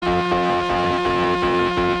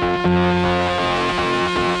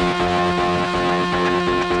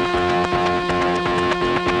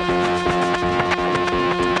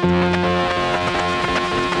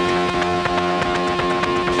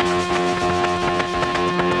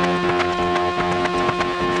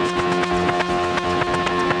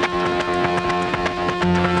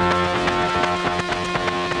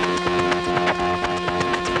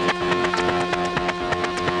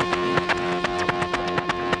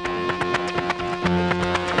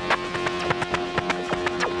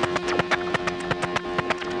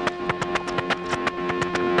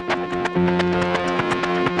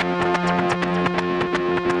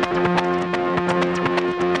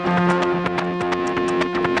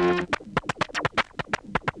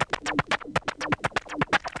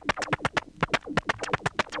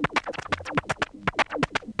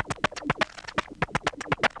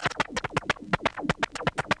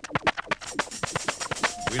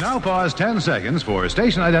Now pause 10 seconds for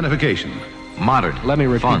station identification. Modern. Let me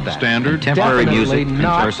repeat fun, that. Contemporary music Definitely and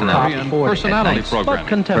not personality. top 40 Personality at night, program. but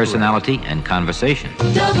contemporary. Personality and conversation.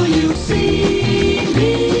 WCBN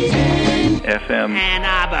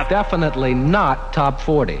FM. Definitely not top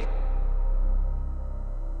 40.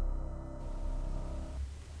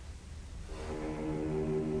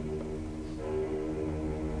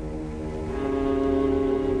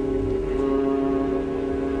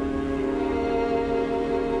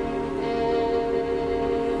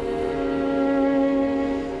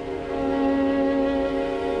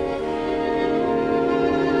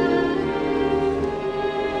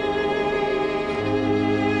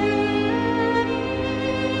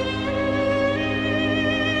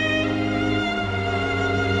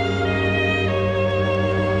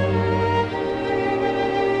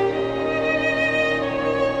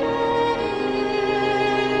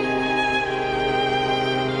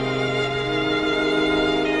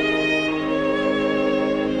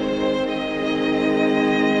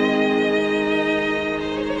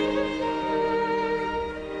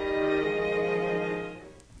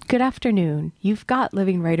 Good afternoon. You've got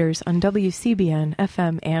Living Writers on WCBN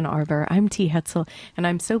FM Ann Arbor. I'm T. Hetzel, and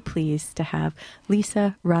I'm so pleased to have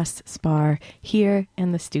Lisa Russ Spar here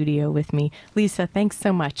in the studio with me. Lisa, thanks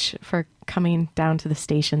so much for coming down to the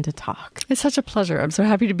station to talk. It's such a pleasure. I'm so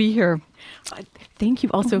happy to be here. Thank you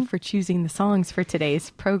also for choosing the songs for today's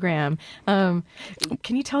program. Can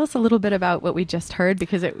you tell us a little bit about what we just heard?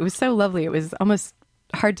 Because it was so lovely. It was almost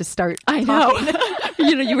hard to start I talking. know.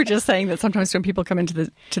 You were just saying that sometimes when people come into the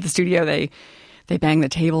studio, they bang the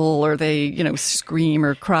table or they scream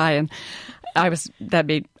or cry, and I was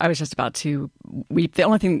just about to weep. The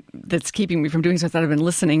only thing that's keeping me from doing so is that I've been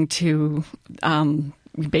listening to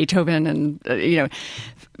Beethoven and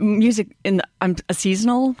music. I'm a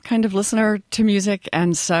seasonal kind of listener to music,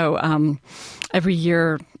 and so every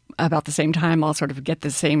year about the same time I'll sort of get my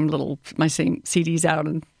same CDs out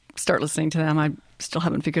and start listening to them. I still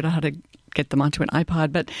haven't figured out how to get them onto an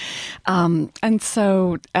iPod, but and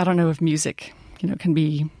so I don't know if music can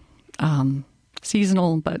be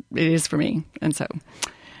seasonal, but it is for me. And so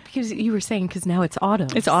Because you were saying, because now it's autumn.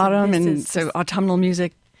 it's autumn, and so autumnal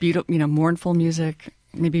music, beautiful, mournful music,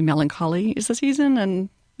 maybe melancholy is the season, and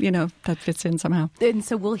that fits in somehow. And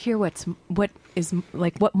so we'll hear what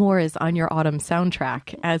more is on your autumn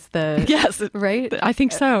soundtrack as the Yes, right. I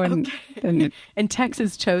think so, and Tex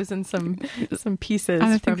has chosen some pieces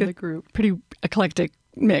I from think the group. pretty eclectic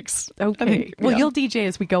mix. Okay. I think, Well, you'll DJ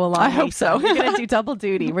as we go along. I hope Lisa. so. We're gonna do double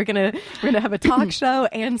duty. We're gonna have a talk show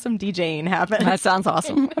and some DJing happen. That sounds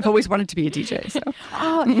awesome. I've always wanted to be a DJ. So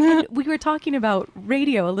And we were talking about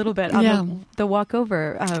radio a little bit on Yeah. the walk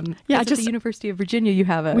over. At just the University of Virginia, you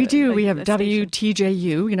have we do. We have a station.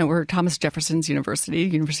 WTJU. We're Thomas Jefferson's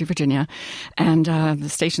University of Virginia, and the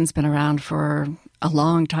station's been around for a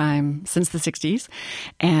long time, since the 60s,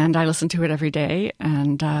 and I listen to it every day.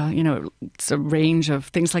 And it's a range of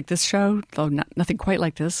things like this show, though nothing quite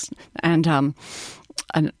like this, and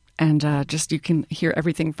just you can hear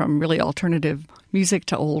everything from really alternative music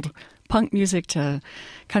to old punk music to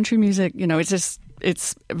country music.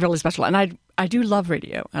 It's really special, and I do love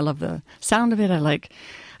radio. I love the sound of it.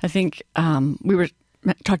 I think we were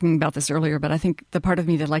talking about this earlier, but I think the part of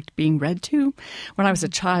me that liked being read to when I was a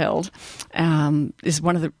child is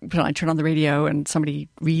when I turn on the radio and somebody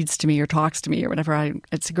reads to me or talks to me or whatever.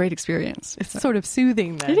 It's a great experience. It's sort of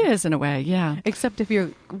soothing then. It is, in a way, yeah. Except if you're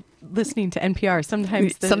listening to NPR,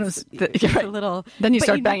 sometimes you're right. a little. Then you but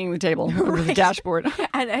start banging the table over the dashboard.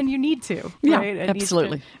 And you need to. Yeah, right?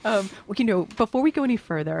 absolutely. Before we go any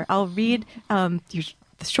further, I'll read the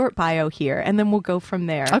short bio here, and then we'll go from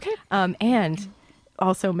there. Okay. And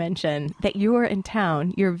also mention that you're in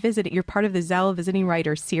town, you're part of the Zell Visiting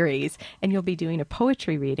Writers series, and you'll be doing a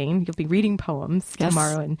poetry reading. You'll be reading poems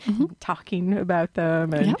tomorrow and talking about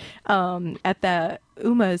them at the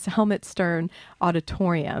UMA's Helmut Stern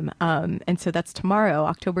Auditorium. And so that's tomorrow,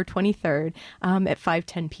 October 23rd at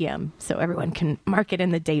 5:10 p.m. So everyone can mark it in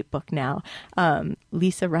the date book now.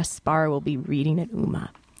 Lisa Russ Spar will be reading at UMA.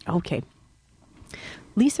 Okay.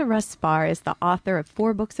 Lisa Russ Spar is the author of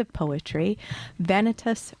 4 books of poetry,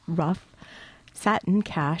 Vanitas Rough, Satin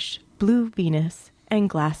Cash, Blue Venus, and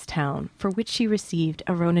Glass Town, for which she received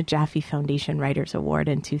a Rona Jaffe Foundation Writers Award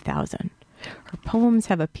in 2000. Her poems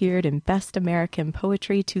have appeared in Best American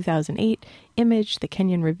Poetry 2008, Image, the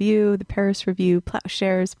Kenyon Review, the Paris Review,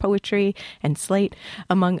 Plowshares Poetry, and Slate,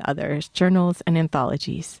 among others, journals and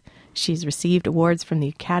anthologies. She's received awards from the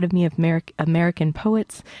Academy of American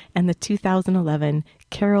Poets and the 2011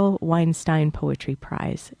 Carol Weinstein Poetry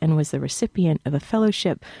Prize, and was the recipient of a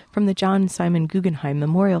fellowship from the John Simon Guggenheim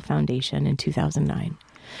Memorial Foundation in 2009.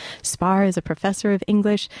 Spar is a professor of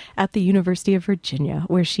English at the University of Virginia,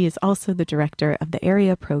 where she is also the director of the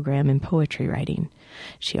area program in poetry writing.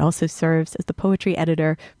 She also serves as the poetry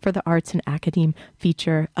editor for the Arts and Academe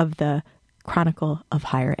feature of the Chronicle of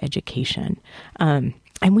Higher Education.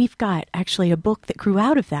 And we've got actually a book that grew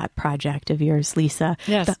out of that project of yours, Lisa.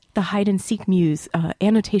 Yes. The Hide and Seek Muse,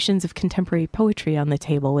 annotations of contemporary poetry on the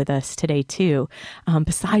table with us today, too,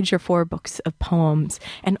 besides your 4 books of poems.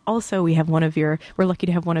 And also we're lucky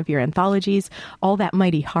to have one of your anthologies, All That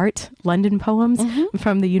Mighty Heart, London Poems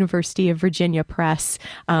from the University of Virginia Press.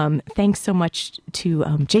 Thanks so much to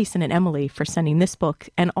Jason and Emily for sending this book.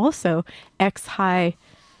 And also Ex High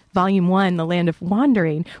Volume 1, The Land of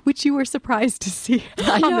Wandering, which you were surprised to see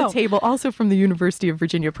on the table, also from the University of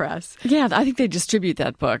Virginia Press. Yeah, I think they distribute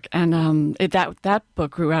that book. And that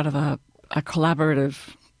book grew out of a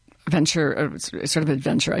collaborative venture, or sort of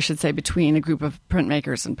adventure, I should say, between a group of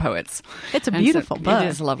printmakers and poets. It's a beautiful book. It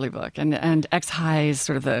is a lovely book. And Ex High is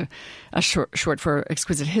sort of a short for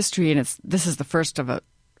Exquisite History, and this is the first of a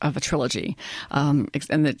trilogy.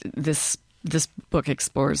 This book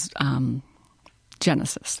explores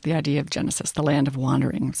Genesis, the idea of Genesis, the land of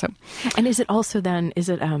wandering. So, and is it also then? Is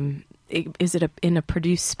it in a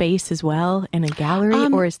produced space as well, in a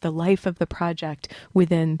gallery, or is the life of the project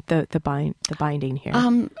within the binding here?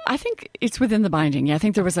 I think it's within the binding. Yeah, I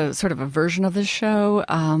think there was a sort of a version of this show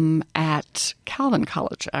at Calvin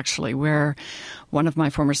College, actually, where one of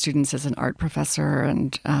my former students is an art professor,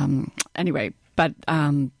 and anyway.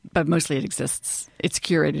 But mostly it exists. It's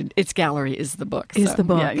curated. Its gallery is the book.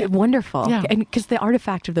 Yeah. Wonderful. Yeah. And because the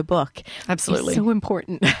artifact of the book absolutely is so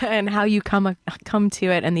important, and how you come to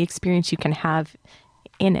it, and the experience you can have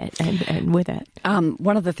in it and with it.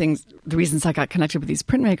 One of the reasons I got connected with these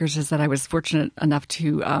printmakers is that I was fortunate enough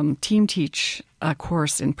to team teach a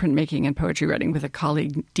course in printmaking and poetry writing with a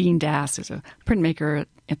colleague, Dean Dass, who's a printmaker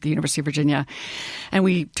at the University of Virginia. And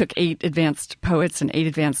we took 8 advanced poets and 8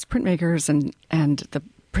 advanced printmakers, and the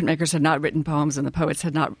printmakers had not written poems and the poets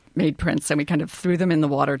had not made prints, and we kind of threw them in the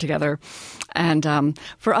water together. And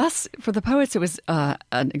for the poets, it was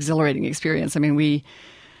an exhilarating experience. I mean,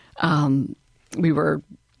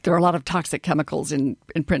 there were a lot of toxic chemicals in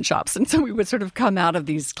print shops, and so we would sort of come out of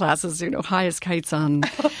these classes, high as kites on,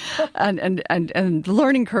 and the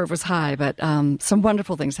learning curve was high, but some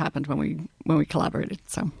wonderful things happened when we collaborated.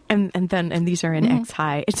 So and these are in Ex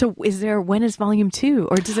High. So when is Volume 2,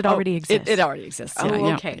 or does it already exist? It already exists.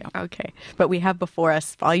 Yeah, okay, yeah. Okay. But we have before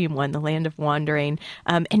us Volume 1, The Land of Wandering,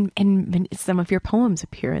 and some of your poems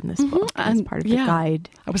appear in this book as part of the guide.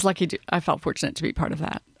 I was lucky I felt fortunate to be part of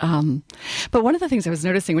that. But one of the things I was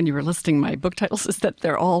noticing when you were listing my book titles is that they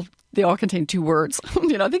all contain 2 words.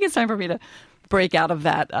 I think it's time for me to break out of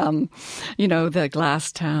that. The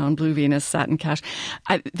Glass Town, Blue Venus, Satin Cash.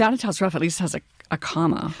 Vanitatis Rough at least has a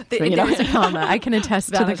comma. There is a comma. I can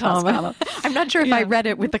attest to the comma. I'm not sure if I read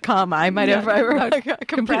it with the comma. I might have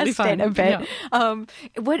compressed it a bit. Yeah.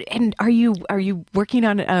 And are you working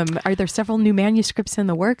on? Are there several new manuscripts in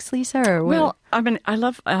the works, Lisa? Or well, I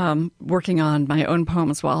love working on my own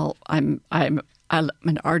poems while I'm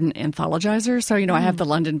an ardent anthologizer. So, I have the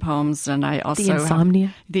London poems, and I also The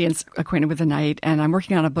Insomnia. The Acquainted with the Night. And I'm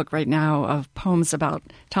working on a book right now of poems about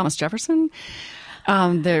Thomas Jefferson.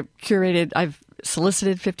 They're curated. I've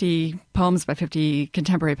solicited 50 poems by 50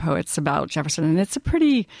 contemporary poets about Jefferson. And it's a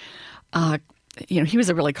pretty, he was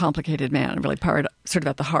a really complicated man, really sort of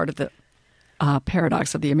at the heart of the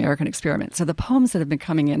paradox of the American experiment. So the poems that have been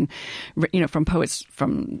coming in, from poets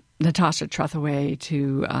from Natasha Trethewey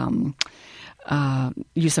to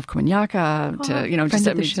Yusuf Komunyakaa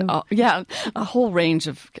to a whole range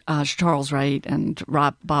of Charles Wright and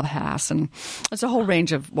Bob Hass, and it's a whole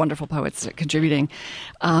range of wonderful poets contributing.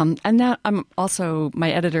 And that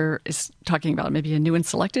my editor is talking about maybe a new and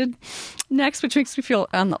selected next, which makes me feel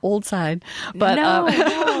on the old side. But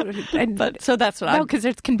so that's what because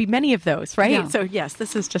there can be many of those, right? Yeah. So yes,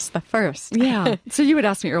 this is just the first. Yeah. So you had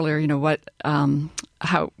asked me earlier, what I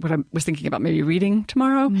was thinking about maybe reading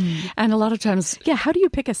tomorrow, and a lot of times, how do you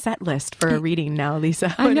pick a set list for a reading now,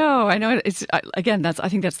 Lisa? I know. It's I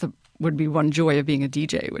think that's would be one joy of being a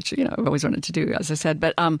DJ, which I've always wanted to do, as I said.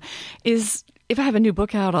 But is if I have a new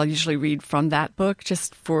book out, I'll usually read from that book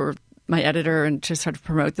just for my editor and to sort of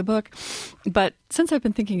promote the book. But since I've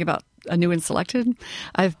been thinking about a new and selected,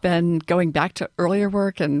 I've been going back to earlier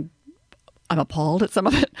work, and I'm appalled at some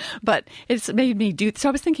of it, but it's made me do. So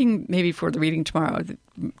I was thinking maybe for the reading tomorrow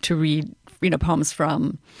to read, poems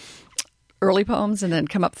from early poems and then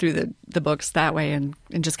come up through the books that way and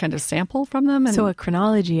just kind of sample from them. And, so a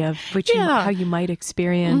chronology of how you might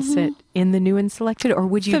experience it in the new and selected, or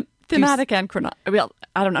would you thematic and chronology? Well,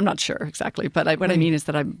 I'm not sure exactly, but what I mean is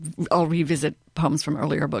that I'll revisit poems from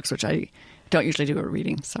earlier books, which I don't usually do a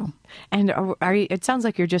reading. So, and it sounds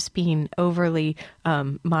like you're just being overly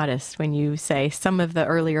modest when you say some of the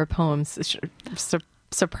earlier poems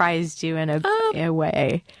surprised you in a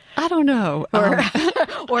way. I don't know.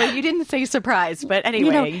 Or you didn't say surprise, but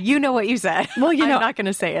anyway, you know what you said. Well, I'm not going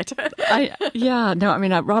to say it.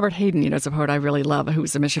 Robert Hayden, is a poet I really love,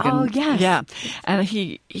 who's a Michigan. Oh, yes. Yeah. And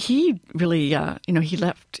he really,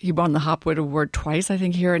 he won the Hopwood Award twice, I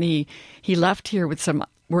think, here. And he left here with some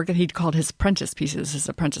work that he'd called his apprentice pieces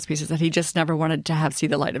that he just never wanted to have see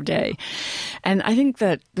the light of day. And I think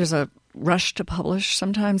that there's a rush to publish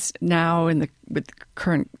sometimes now with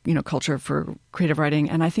current culture for creative writing,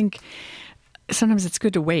 and I think sometimes it's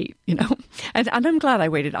good to wait, and I'm glad I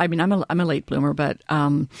waited. I mean, I'm a late bloomer, but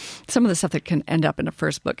some of the stuff that can end up in a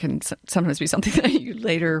first book can sometimes be something that you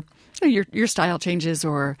later your style changes,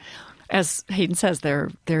 or as Hayden says, they're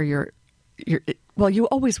your well, you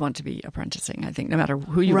always want to be apprenticing, I think, no matter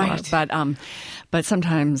who you are, but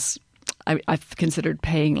sometimes I've considered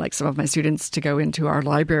paying like some of my students to go into our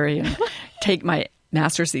library and take my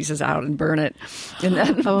master's thesis out and burn it. And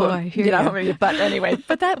then, I hear you. But anyway,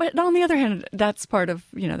 but on the other hand, that's part of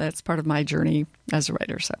my journey as a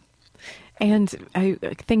writer. So. And I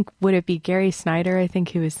think, would it be Gary Snyder? I think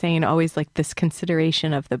he was saying always like this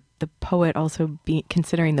consideration of the poet also be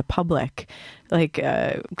considering the public, like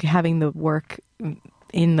having the work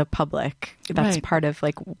in the public. That's part of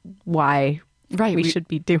like why we should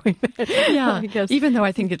be doing it. Yeah, even though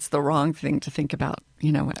I think it's the wrong thing to think about,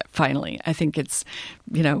 finally. I think it's,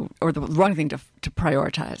 or the wrong thing to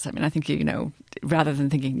prioritize. I mean, I think, rather than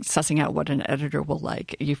sussing out what an editor will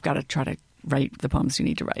like, you've got to try to write the poems you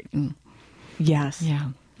need to write. Yes.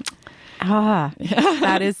 Yeah.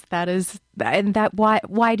 That is, and that,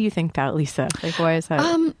 why do you think that, Lisa? Like, why is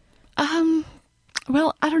that?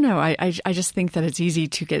 Well, I don't know. I just think that it's easy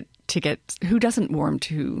to get who doesn't warm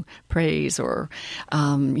to praise or,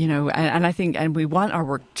 and I think, and we want our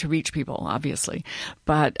work to reach people, obviously,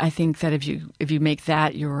 but I think that if you make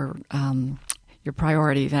that your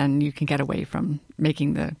priority, then you can get away from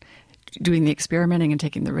doing the experimenting and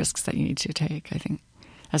taking the risks that you need to take, I think,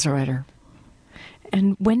 as a writer.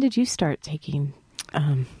 And when did you start taking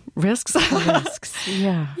risks?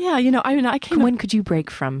 Yeah. Yeah, when could you break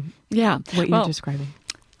from what you're describing?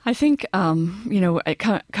 I think,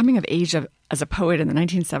 coming of age as a poet in the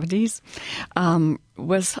 1970s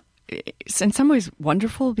was in some ways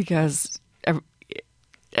wonderful because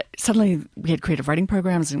suddenly we had creative writing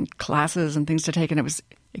programs and classes and things to take, and it was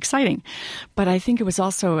exciting. But I think it was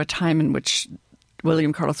also a time in which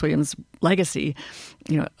William Carlos Williams' legacy,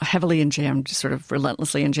 heavily enjammed, sort of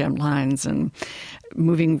relentlessly enjammed lines and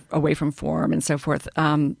moving away from form and so forth,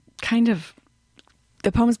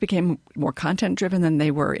 the poems became more content-driven than they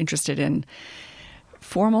were interested in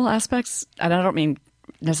formal aspects. And I don't mean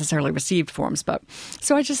necessarily received forms, but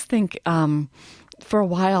so I just think for a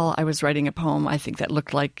while I was writing a poem, I think, that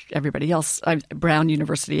looked like everybody else. Brown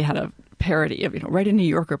University had a parody of, write a New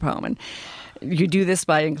Yorker poem. And you do this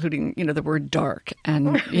by including, the word dark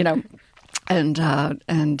and,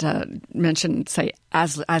 and mention, say,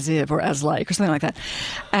 as if or as like or something like that.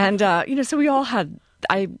 And, so we all had,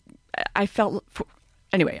 I felt...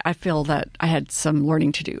 Anyway, I feel that I had some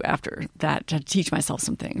learning to do after that to teach myself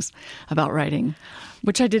some things about writing,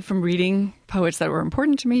 which I did from reading poets that were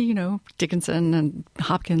important to me, Dickinson and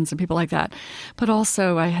Hopkins and people like that. But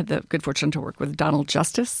also I had the good fortune to work with Donald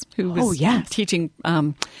Justice, who was teaching at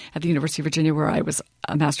the University of Virginia, where I was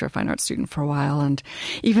a Master of Fine Arts student for a while. And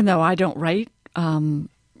even though I don't write,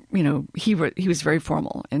 he was very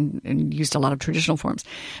formal and used a lot of traditional forms.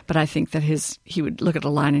 But I think that he would look at a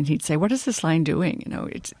line and he'd say, "What is this line doing?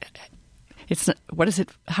 It's what is it?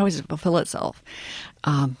 How does it fulfill itself?"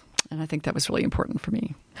 And I think that was really important for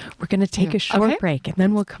me. We're going to take a short break, and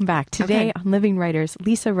then we'll come back. Today on Living Writers,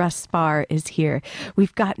 Lisa Russ-Spar is here.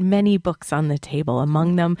 We've got many books on the table,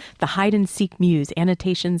 among them The Hide and Seek Muse,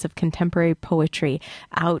 Annotations of Contemporary Poetry,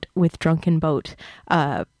 out with Drunken Boat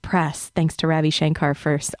Press. Thanks to Ravi Shankar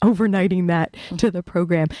for overnighting that to the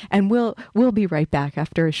program. And we'll be right back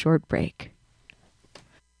after a short break.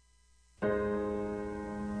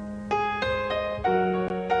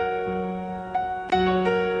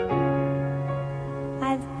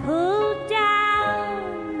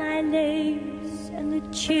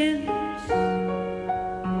 Choose.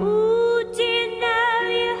 Ooh, do you know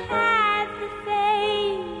you have the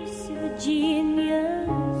face of a genius?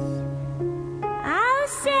 I'll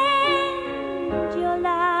send your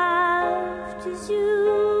love to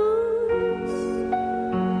Zeus.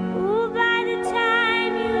 Ooh, by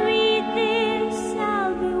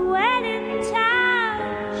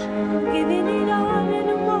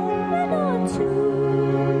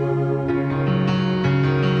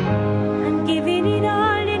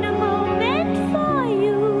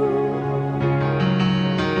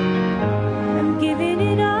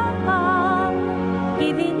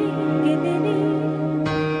giving in,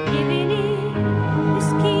 giving in. This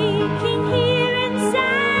kicking here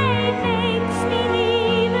inside makes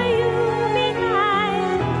me leave you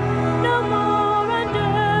behind. No more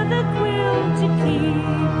under the quilt to keep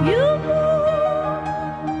you warm.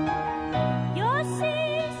 Your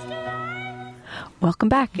sister. Welcome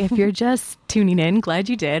back. If you're just tuning in, glad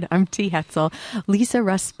you did. I'm T. Hetzel. Lisa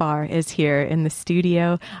Russbar is here in the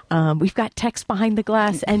studio. We've got Text Behind the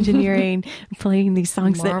Glass Engineering playing these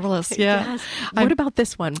songs. Marvelous, yeah. Yes. What about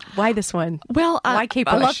this one? Why this one? Well, why Kate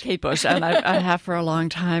Bush? I love Kate Bush, and I have for a long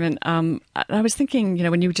time. And I was thinking,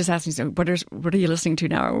 when you just asked me, so what are you listening to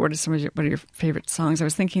now, or what are your favorite songs? I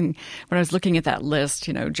was thinking when I was looking at that list,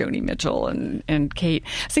 Joni Mitchell and Kate, I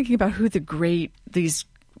was thinking about who these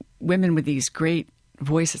women with these great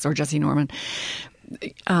voices, or Jessie Norman,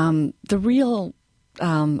 the real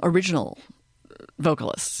original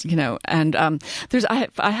vocalists, and I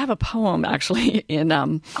have a poem actually in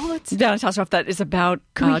down in Tassoff that is about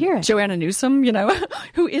Joanna Newsom,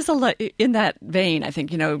 who is in that vein. I think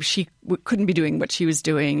she couldn't be doing what she was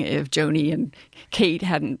doing if Joni and Kate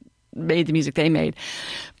hadn't made the music they made.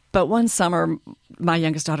 But one summer, my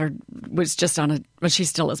youngest daughter was just she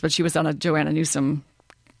still is, but she was on a Joanna Newsom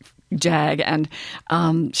jag, and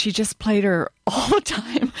she just played her all the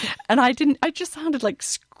time, and I just sounded like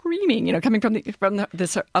screaming, coming from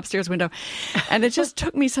this upstairs window, and it just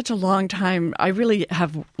took me such a long time. I really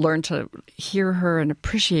have learned to hear her and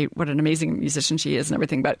appreciate what an amazing musician she is and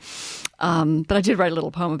everything. But I did write a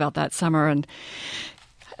little poem about that summer, and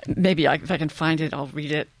maybe if I can find it, I'll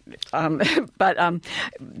read it. But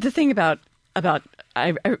the thing about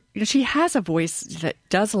she has a voice that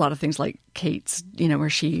does a lot of things like Kate's, where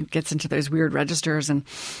she gets into those weird registers. And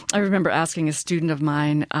I remember asking a student of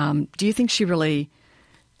mine, do you think she really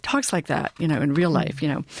talks like that, in real life,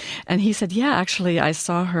 And he said, yeah, actually, I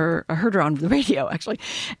heard her on the radio, actually.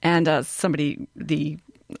 And the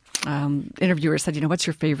interviewer said, what's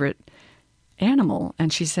your favorite animal?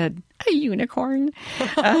 And she said, a unicorn,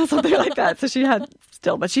 something like that. So she had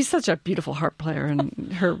but she's such a beautiful harp player,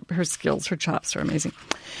 and her skills, her chops are amazing.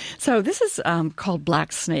 So this is called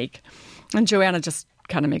Black Snake, and Joanna just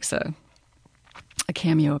kind of makes a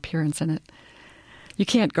cameo appearance in it. You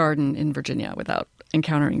can't garden in Virginia without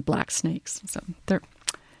encountering black snakes. So there,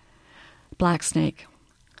 Black Snake.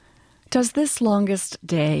 Does this longest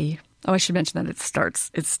day? Oh, I should mention that it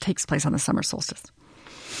takes place on the summer solstice.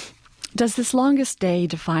 Does this longest day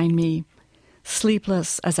define me?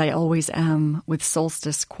 Sleepless as I always am, with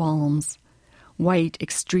solstice qualms, white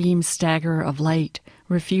extreme stagger of light,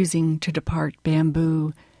 refusing to depart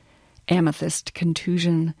bamboo, amethyst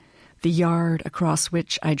contusion, the yard across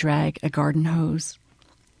which I drag a garden hose.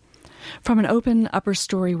 From an open upper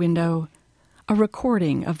story window, a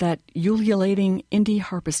recording of that ululating indie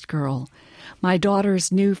harpist girl, my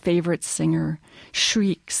daughter's new favorite singer,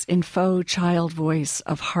 shrieks in faux child voice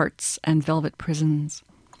of hearts and velvet prisons.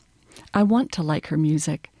 I want to like her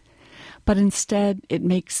music, but instead it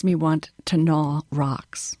makes me want to gnaw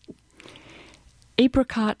rocks.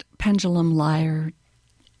 Apricot pendulum lyre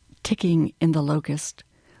ticking in the locust,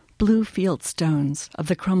 blue field stones of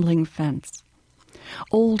the crumbling fence.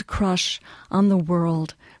 Old crush on the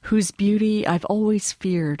world whose beauty I've always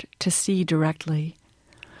feared to see directly.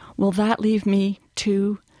 Will that leave me,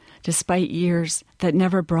 too, despite years that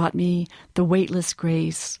never brought me the weightless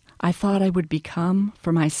grace I thought I would become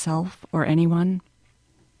for myself or anyone?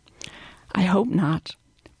 I hope not,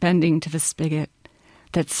 bending to the spigot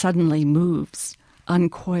that suddenly moves,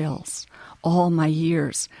 uncoils, all my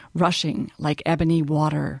years rushing like ebony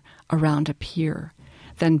water around a pier,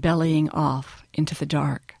 then bellying off into the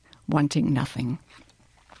dark, wanting nothing.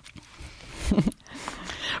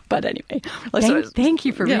 But anyway, thank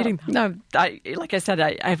you for reading that. No, like I said,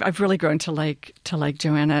 I've really grown to like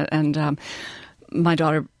Joanna, and my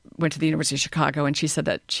daughter went to the University of Chicago, and she said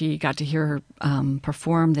that she got to hear her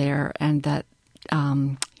perform there, and that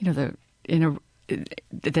that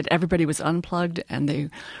everybody was unplugged, and the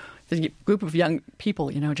group of young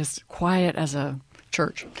people, just quiet as a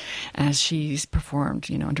church, as she's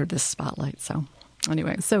performed, under this spotlight. So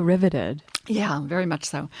anyway, so riveted. Yeah, very much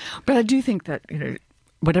so. But I do think that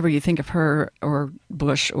whatever you think of her or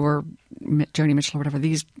Bush or Joni Mitchell or whatever,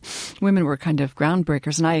 these women were kind of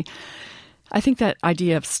groundbreakers, and I think that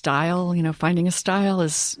idea of style, finding a style,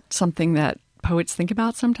 is something that poets think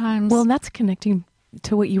about sometimes. Well, and that's connecting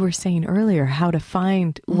to what you were saying earlier, how to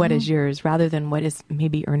find what is yours rather than what is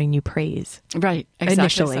maybe earning you praise. Right. Exactly.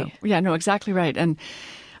 Initially. So. Yeah, no, exactly right. And,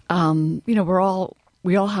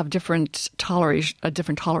 we all have different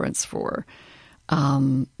tolerance for,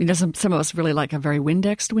 some of us really like a very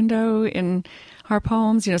Windexed window in our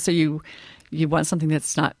poems, so you you want something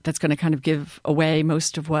that's going to kind of give away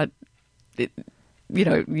most of what you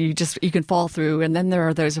can fall through. And then there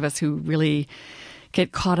are those of us who really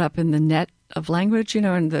get caught up in the net of language,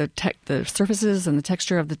 and the surfaces and the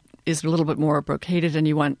texture is a little bit more brocaded, and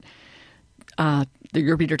you want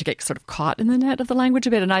your reader to get sort of caught in the net of the language a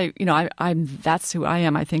bit. And I'm that's who I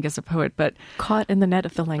am, I think, as a poet. But caught in the net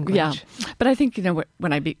of the language. Yeah. But I think,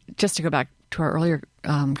 when just to go back to our earlier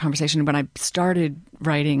conversation, when I started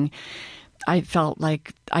writing, I felt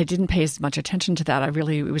like I didn't pay as much attention to that.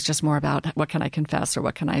 It was just more about what can I confess or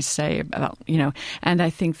what can I say about, And I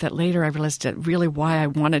think that later I realized that really why I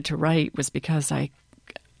wanted to write was because I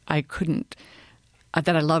couldn't,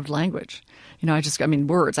 that I loved language.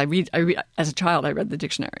 Words. I read as a child, I read the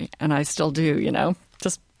dictionary, and I still do,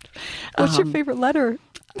 just. What's your favorite letter?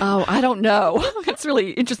 Oh, I don't know. It's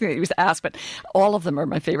really interesting that you was asked, but all of them are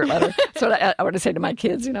my favorite letter. So I want to say to my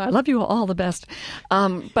kids, I love you all the best.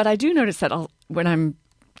 But I do notice that when I'm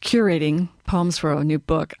curating poems for a new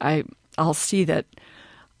book, I'll see that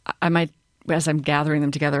I might, as I'm gathering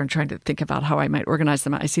them together and trying to think about how I might organize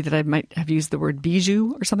them, I see that I might have used the word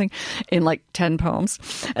bijou or something in like 10 poems.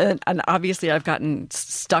 And obviously I've gotten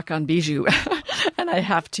stuck on bijou and I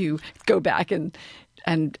have to go back and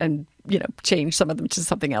change some of them to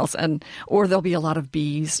something else, or there'll be a lot of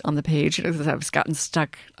bees on the page. Because I was gotten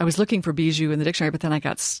stuck. I was looking for bijou in the dictionary, but then I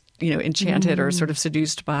got enchanted or sort of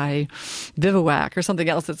seduced by bivouac or something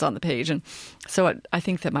else that's on the page, and so I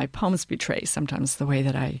think that my poems betray sometimes the way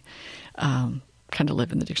that I kind of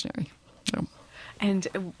live in the dictionary. So. And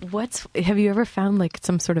have you ever found like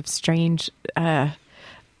some sort of strange, an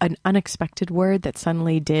unexpected word that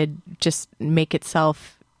suddenly did just make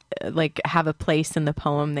itself like have a place in the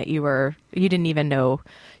poem that you didn't even know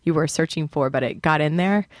you were searching for, but it got in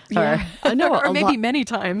there? Yeah. Or maybe many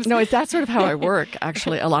times. No, that's sort of how I work.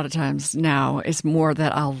 Actually, a lot of times now is more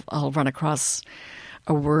that I'll run across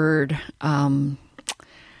a word,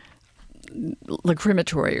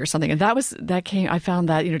 lacrimatory or something, and I found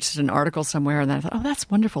that just an article somewhere, and then I thought, oh, that's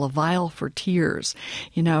wonderful, a vial for tears,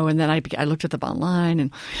 and then I looked at them online, and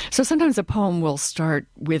so sometimes a poem will start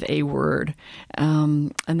with a word,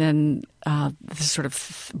 and then this sort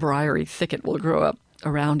of briary thicket will grow up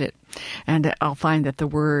around it, and I'll find that the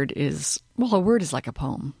word is like a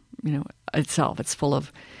poem, itself. It's full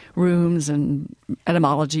of rooms and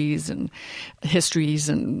etymologies and histories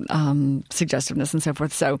and suggestiveness and so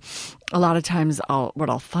forth. So a lot of times what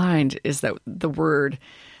I'll find is that the word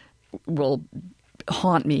will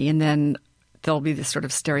haunt me, and then there'll be this sort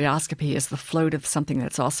of stereoscopy as the float of something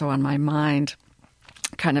that's also on my mind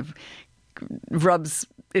kind of rubs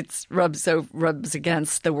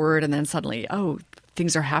against the word, and then suddenly,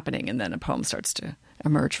 things are happening, and then a poem starts to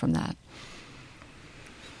emerge from that.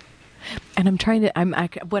 And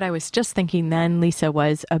what I was just thinking then, Lisa,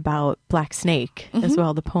 was about Black Snake as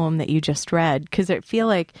well, the poem that you just read, because I feel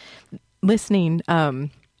like listening,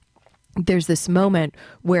 there's this moment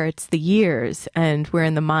where it's the years and we're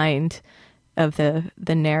in the mind of the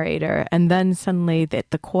narrator, and then suddenly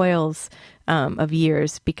the coils of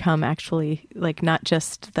years become actually like not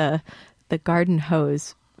just the garden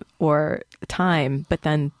hose or time, but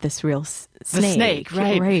then this real snake. The snake,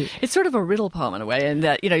 right. It's sort of a riddle poem in a way, and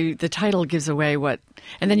that the title gives away what,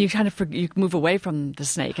 and then you kind of you move away from the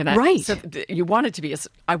snake, and so you want it to be.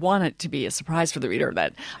 I want it to be a surprise for the reader,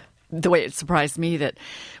 that the way it surprised me, that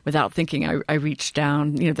without thinking, I reached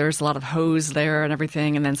down. There's a lot of hose there and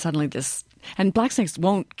everything, and then suddenly this. And black snakes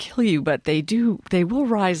won't kill you, but they will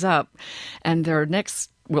rise up, and their necks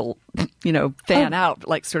will, fan out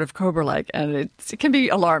like sort of cobra-like, and it can be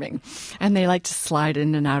alarming. And they like to slide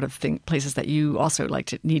in and out of places that you also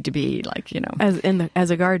need to be, like, as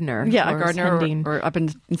a gardener. Yeah, a gardener, or up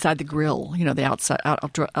inside the grill, the outside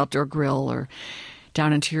outdoor grill, or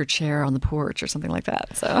down into your chair on the porch or something like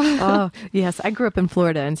that. So, oh yes, I grew up in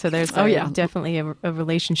Florida, and so there's definitely a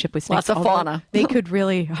relationship with snakes. Lots of fauna. They could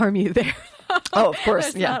really harm you there. Oh, of course.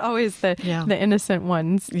 It's not always the innocent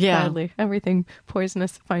ones. Yeah. Sadly, everything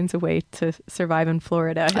poisonous finds a way to survive in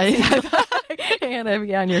Florida. And I'd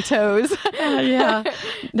be on your toes. Yeah.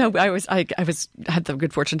 No, I had the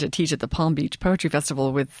good fortune to teach at the Palm Beach Poetry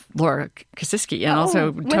Festival with Laura Kosiski and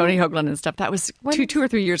also Tony Hoagland and stuff. That was 2 or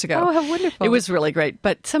 3 years ago. Oh, how wonderful! It was really great.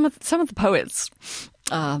 But some of the poets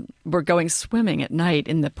were going swimming at night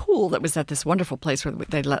in the pool that was at this wonderful place where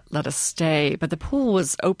they let us stay. But the pool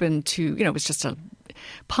was open to, it was just a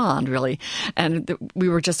pond, really. And we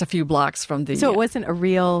were just a few blocks from the... So it wasn't a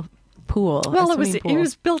real pool? Well, it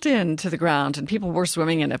was built into the ground, and people were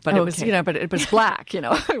swimming in it. But it was, but it was black,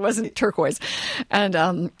 it wasn't turquoise. And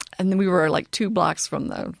then we were like 2 blocks from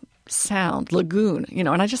the sound, lagoon,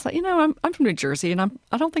 and I just thought, I'm from New Jersey, and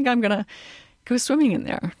I don't think I'm going to go swimming in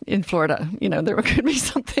there in Florida. There could be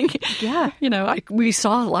something. Yeah. We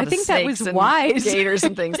saw a lot I of think that was snakes and wise. gators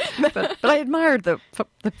and things, but I admired the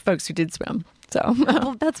folks who did swim. So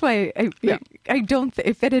well, that's why I don't.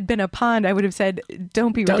 If it had been a pond, I would have said,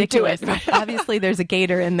 "Don't be Don't do ridiculous." it. Right. Obviously, there's a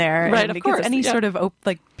gator in there, Right, and of because course, any yeah. sort of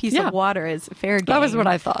piece Yeah. of water is fair game. that was what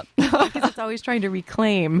I thought. because it's always trying to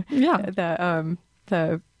reclaim. Yeah.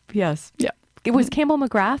 The yes. Yeah. Was Campbell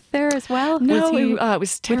McGrath there as well? No, Was he- it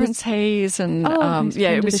was Terrence Hayes, and he's yeah,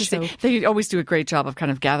 friend it of was the just show. they always do a great job of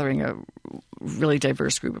kind of gathering a really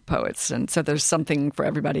diverse group of poets, and so there's something for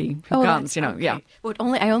everybody who comes. that's Yeah. okay. Well,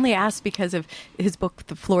 I only asked because of his book,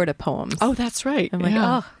 The Florida Poems. Oh, that's right. I'm like,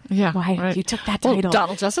 yeah. oh, why you took that Well, title?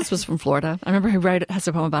 Donald Justice was from Florida. I remember he has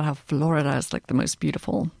a poem about how Florida is like the most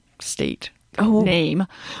beautiful state name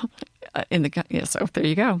in the. Yeah, so there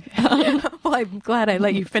you go. Well, I'm glad I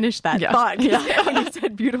let you finish that Yeah. thought. Yeah. When you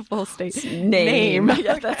said beautiful state Name.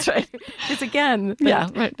 Yeah, that's right. Because again, Yeah,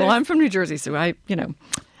 right. Well, I'm from New Jersey, so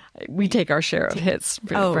we take our share of hits.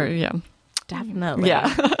 Yeah. definitely.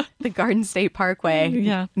 Yeah. The Garden State Parkway.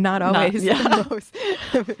 Yeah. Not always yeah. the most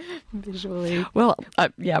visually. Well, I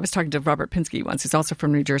was talking to Robert Pinsky once, who's also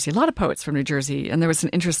from New Jersey. A lot of poets from New Jersey, and there was an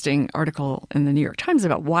interesting article in the New York Times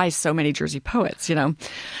about why so many Jersey poets,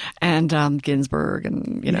 and Ginsberg,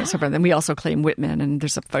 and so forth. And we also claim Whitman, and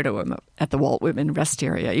there's a photo of him at the Walt Whitman rest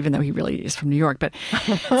area, even though he really is from New York. But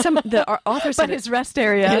the author said But his rest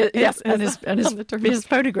area. yes, is and his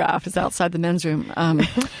photograph is outside the men's room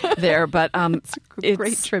there. But a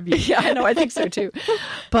great tribute. Yeah, I know. I think so too.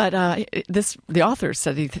 But the author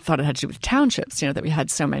said he thought it had to do with townships. That we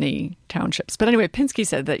had so many townships. But anyway, Pinsky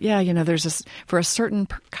said that there's this for a certain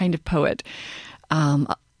kind of poet.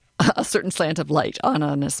 A certain slant of light on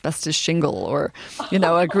an asbestos shingle, or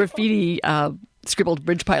a graffiti scribbled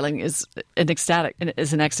bridge piling is an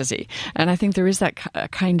ecstasy. And I think there is that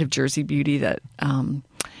kind of Jersey beauty that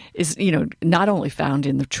is not only found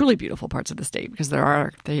in the truly beautiful parts of the state, because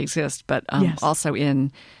they exist, but Yes. also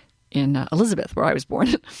in Elizabeth, where I was born,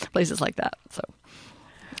 places like that. So.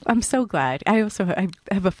 I'm so glad. I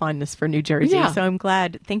have a fondness for New Jersey, Yeah. so I'm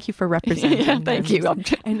glad. Thank you for representing. Yeah, thank you.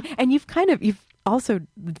 And you've also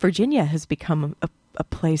Virginia has become a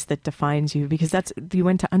place that defines you, because you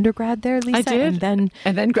went to undergrad there, Lisa. I did, and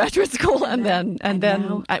then graduate school, and then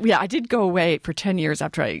now- I did go away for 10 years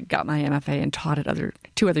after I got my MFA and taught at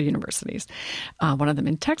two other universities, one of them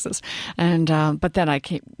in Texas, and but then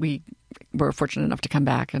we were fortunate enough to come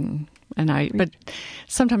back, but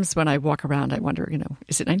sometimes when I walk around, I wonder,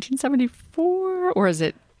 is it 1974 or is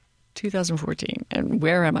it 2014, and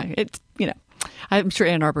where am I? I'm sure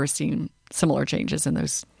Ann Arbor has seen similar changes in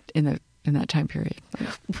that time period.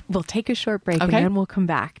 We'll take a short break, Okay. and then we'll come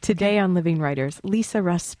back. Today on Living Writers, Lisa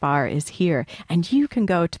Russ Spar is here, and you can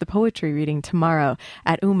go to the poetry reading tomorrow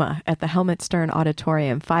at UMA at the Helmut Stern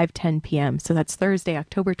Auditorium, 5:10 p.m. So that's Thursday,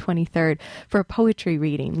 October 23rd, for a poetry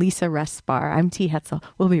reading. Lisa Russ Spar. I'm T. Hetzel.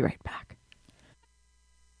 We'll be right back.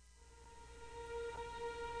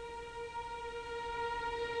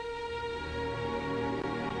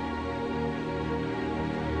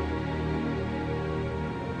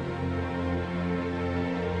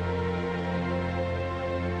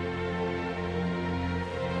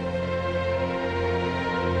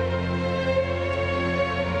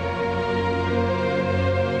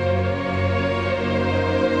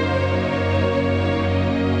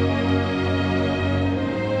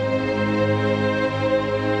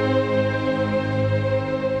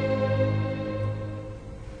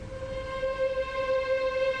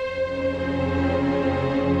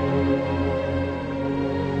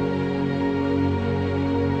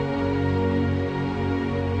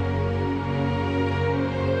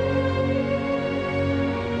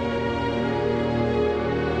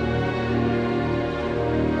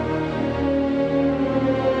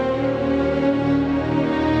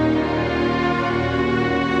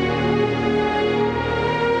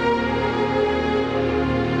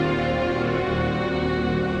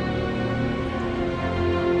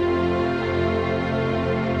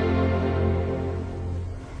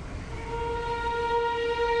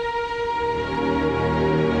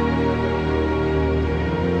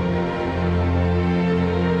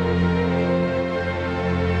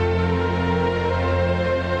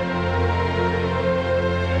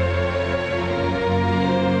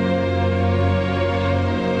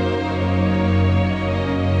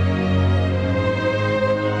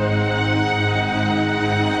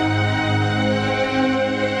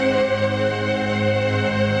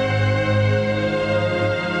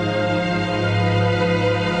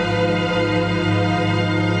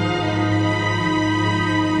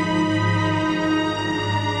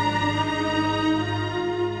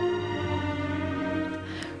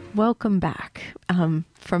 welcome back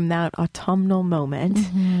from that autumnal moment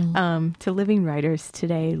to Living Writers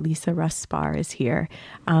today. Lisa Russ-Spar is here.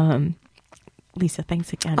 Lisa,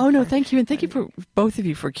 thanks again. Oh, no, thank you. And thank you for both of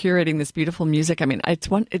you for curating this beautiful music. I mean,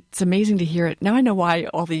 it's amazing to hear it. Now I know why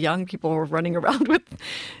all the young people were running around with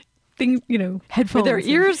things, headphones with their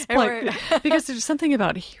ears and plugged. Because there's something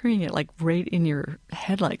about hearing it like right in your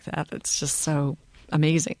head like that. That's just so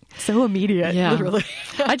amazing. So immediate, literally.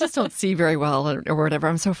 I just don't see very well or whatever.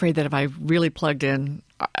 I'm so afraid that if I really plugged in,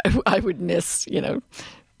 I would miss,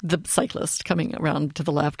 the cyclist coming around to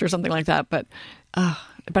the left or something like that. But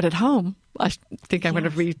at home, I think I'm going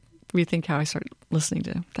to rethink how I started listening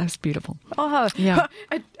to. That was beautiful. Oh, yeah.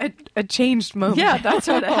 A changed moment. Yeah, that's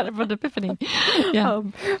right. I had an epiphany. Yeah.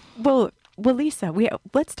 Well, Lisa,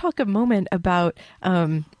 let's talk a moment about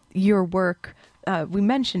your work. We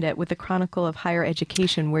mentioned it with the Chronicle of Higher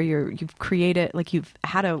Education, where you've created, like you've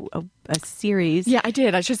had a series. Yeah, I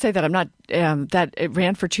did. I should say that I'm not. That it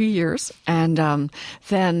ran for 2 years, and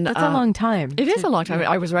then that's a long time. It is a long time.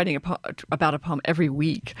 I was writing about a poem every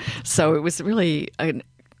week, so it was really a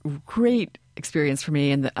great experience for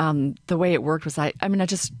me. And the way it worked was, I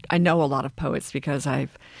know a lot of poets because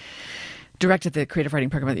I've directed the creative writing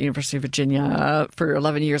program at the University of Virginia for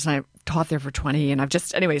 11 years, and I taught there for 20. And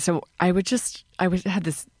so I had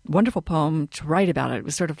this wonderful poem to write about it. It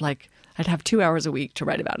was sort of like I'd have 2 hours a week to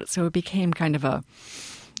write about it. So it became kind of a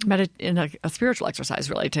spiritual exercise,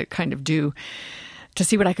 really, to kind of to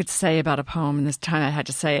see what I could say about a poem in this time I had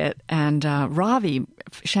to say it. And Ravi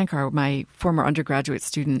Shankar, my former undergraduate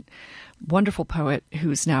student, wonderful poet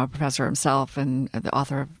who's now a professor himself and the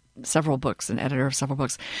author of several books and editor of several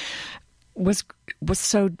books, was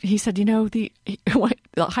so, he said, the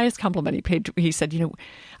highest compliment he paid, he said,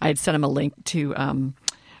 I had sent him a link to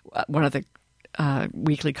one of the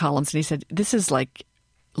weekly columns, and he said, this is like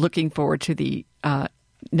looking forward to the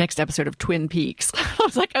next episode of Twin Peaks. I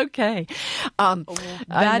was like, okay.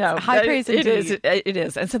 That's high praise indeed. It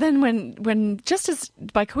is. And so then when just as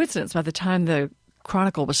by coincidence, by the time the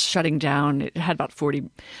Chronicle was shutting down, it had about 40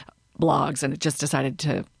 blogs, and it just decided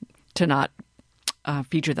to not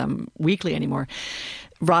feature them weekly anymore.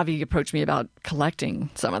 Ravi approached me about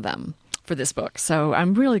collecting some of them for this book. So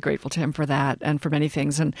I'm really grateful to him for that and for many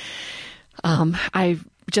things. And I've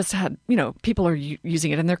just had, people are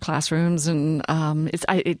using it in their classrooms, and it's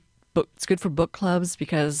good for book clubs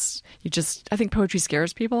because I think poetry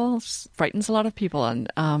scares people, frightens a lot of people.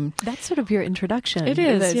 And that's sort of your introduction. It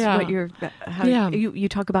is, That's yeah. What you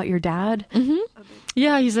talk about your dad? Mm-hmm.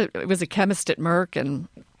 Yeah, he was a chemist at Merck and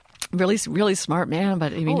really, really smart man.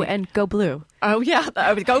 But and go blue. Oh yeah,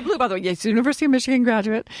 go blue. By the way, yes, University of Michigan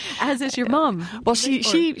graduate. As is your mom. Well,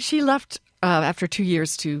 she left after 2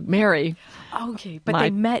 years to marry. Okay, but they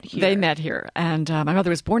met here. They met here, and my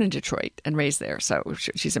mother was born in Detroit and raised there, so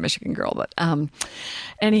she's a Michigan girl. But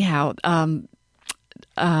anyhow,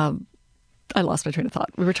 I lost my train of thought.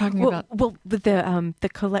 We were talking about the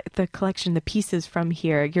collection, the pieces from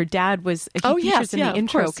here. Your dad was features in the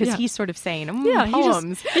intro because he's sort of saying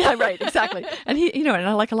poems. Right, exactly. And he,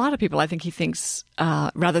 and like a lot of people, I think he thinks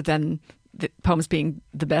rather than the poems being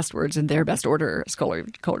the best words in their best order, as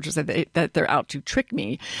Coleridge said, that they're out to trick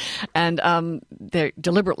me, and they're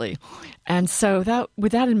deliberately. And so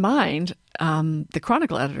with that in mind, the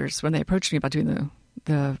Chronicle editors, when they approached me about doing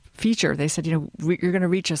the feature, they said, you're going to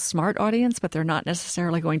reach a smart audience, but they're not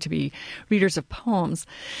necessarily going to be readers of poems.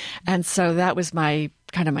 And so that was my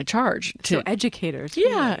charge to educators.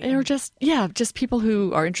 Yeah, or just people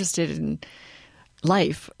who are interested in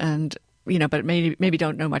life and but maybe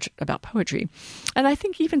don't know much about poetry. And I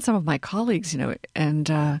think even some of my colleagues, and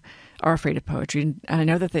are afraid of poetry. And I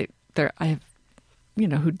know that I have,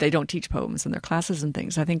 who they don't teach poems in their classes and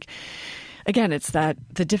things. I think, again, it's that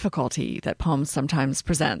the difficulty that poems sometimes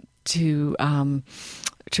present to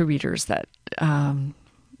readers that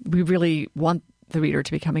we really want the reader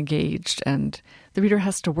to become engaged, and the reader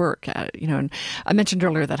has to work at it. And I mentioned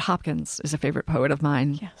earlier that Hopkins is a favorite poet of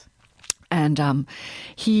mine. Yes, and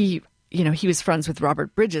he was friends with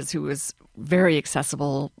Robert Bridges, who was very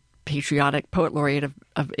accessible, patriotic poet laureate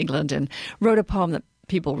of England, and wrote a poem that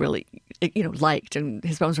people really, liked, and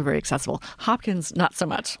his poems were very accessible. Hopkins, not so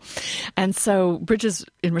much. And so Bridges,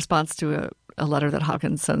 in response to a letter that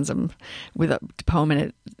Hopkins sends him with a poem,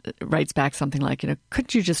 and it writes back something like,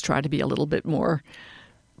 could you just try to be a little bit more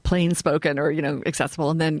plain spoken or, accessible?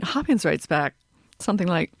 And then Hopkins writes back something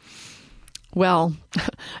like, well,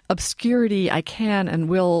 obscurity I can and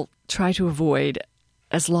will try to avoid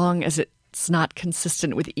as long as it's not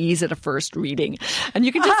consistent with ease at a first reading. And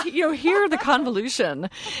you can just hear the convolution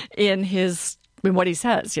in what he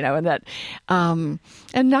says, and that and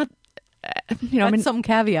not That's some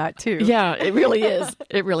caveat too. Yeah, it really is.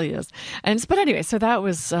 It really is. But anyway, so that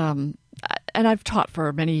was, and I've taught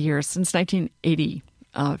for many years, since 1980.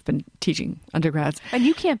 I've been teaching undergrads. And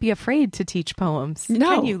you can't be afraid to teach poems,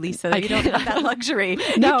 No, can you, Lisa? You don't have that luxury.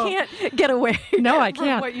 No. You can't get away No, I from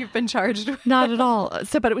can't. what you've been charged with. Not at all.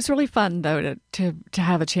 But it was really fun, though, to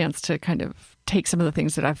have a chance to kind of take some of the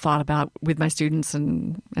things that I've thought about with my students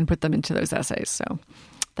and put them into those essays. So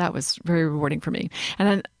that was very rewarding for me.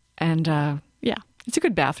 And yeah, it's a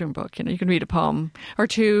good bathroom book. You can read a poem or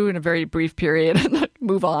two in a very brief period and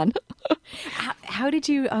move on. How did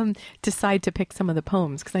you decide to pick some of the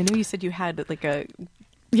poems? Because I know you said you had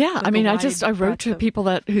Yeah, Like I wrote to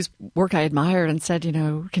people whose work I admired and said,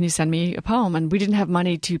 can you send me a poem? And we didn't have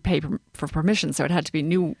money to pay for permission, so it had to be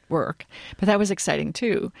new work. But that was exciting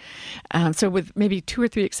too. So with maybe 2 or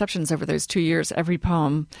 3 exceptions over those 2 years, every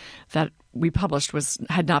poem that we published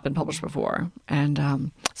had not been published before, and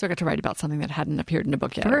so I got to write about something that hadn't appeared in a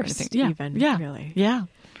book yet. First, or anything. Yeah, really. Yeah.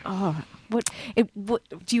 Oh, what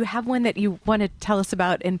do you have one that you want to tell us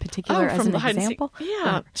about in particular as an example?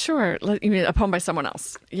 Yeah, sure. You mean a poem by someone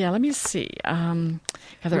else? Yeah, let me see.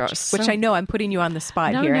 Which I know I'm putting you on the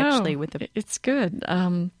spot here. Actually, with it's good.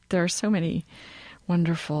 There are so many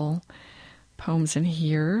wonderful poems in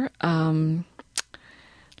here.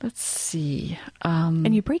 Let's see.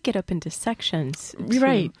 And you break it up into sections. Too.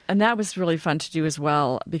 Right. And that was really fun to do as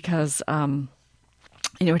well because,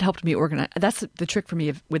 it helped me organize. That's the trick for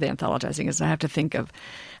me with anthologizing is I have to think of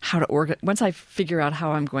how to organize. Once I figure out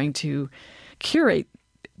how I'm going to curate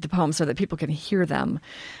the poems so that people can hear them,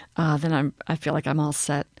 then I feel like I'm all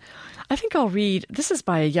set. I think I'll read. This is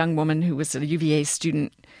by a young woman who was a UVA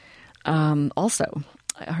student also.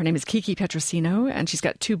 Her name is Kiki Petrosino, and she's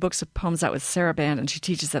got 2 books of poems out with Sarah Band, and she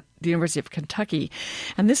teaches at the University of Kentucky.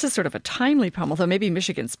 And this is sort of a timely poem, although maybe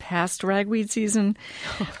Michigan's past ragweed season,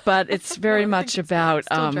 but it's very much about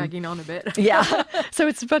still dragging on a bit. Yeah, so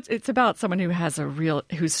it's about someone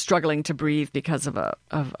who's struggling to breathe because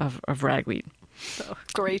of ragweed. Oh,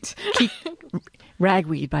 great.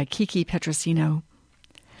 Ragweed by Kiki Petrosino.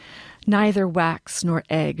 Neither wax nor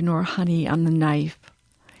egg nor honey on the knife.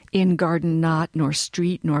 In garden not, nor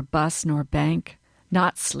street, nor bus, nor bank,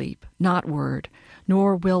 not sleep, not word,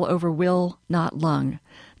 nor will over will, not lung,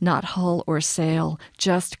 not hull or sail,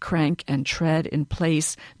 just crank and tread in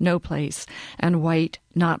place, no place, and white,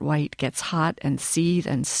 not white, gets hot and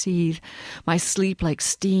seethe, my sleep like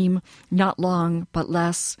steam, not long, but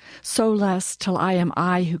less, so less till I am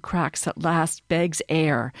I who cracks at last, begs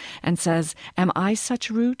air, and says, am I such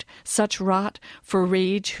root, such rot, for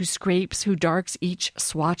rage who scrapes, who darks each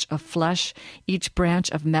swatch of flesh, each branch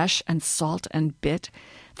of mesh and salt and bit,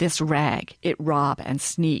 this rag, it rob and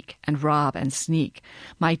sneak,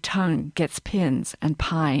 my tongue gets pins and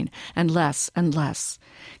pine, and less,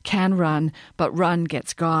 can run, but run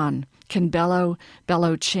gets gone, can bellow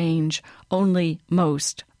change, only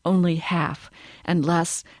most, only half, and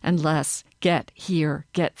less, get here,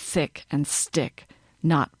 get thick and stick,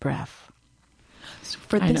 not breath.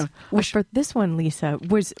 For this one, Lisa,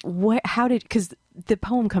 because the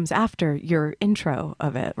poem comes after your intro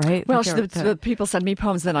of it, right? Well, the people send me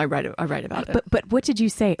poems, then I write about it. But what did you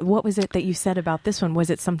say? What was it that you said about this one? Was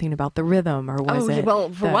it something about the rhythm, or was it? Well,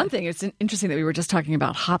 for one thing, it's interesting that we were just talking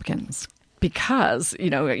about Hopkins. Because,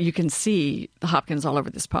 you can see the Hopkins all over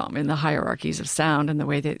this poem in the hierarchies of sound and the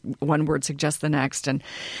way that one word suggests the next. And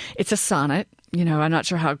it's a sonnet. I'm not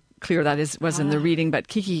sure how clear that was in the reading, but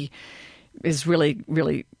Kiki is really,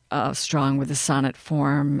 really strong with the sonnet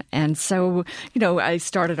form. And so, I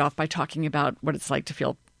started off by talking about what it's like to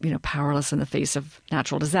feel, powerless in the face of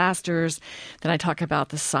natural disasters. Then I talk about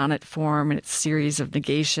the sonnet form and its series of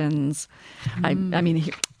negations.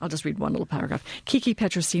 I'll just read one little paragraph. Kiki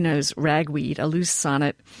Petrosino's Ragweed, a loose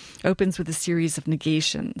sonnet, opens with a series of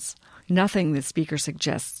negations. Nothing the speaker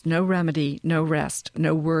suggests, no remedy, no rest,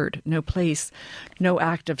 no word, no place, no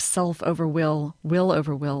act of self over will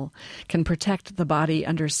over will, can protect the body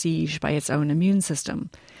under siege by its own immune system.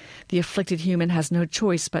 The afflicted human has no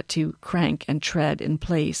choice but to crank and tread in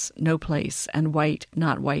place, no place, and white,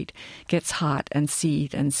 not white, gets hot and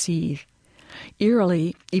seethe.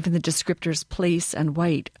 Eerily, even the descriptors place and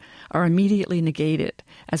white are immediately negated,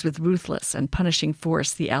 as with ruthless and punishing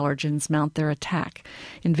force the allergens mount their attack,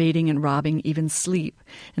 invading and robbing even sleep,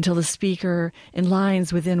 until the speaker, in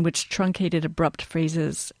lines within which truncated abrupt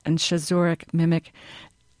phrases and Chazoric mimic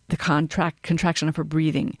the contraction of her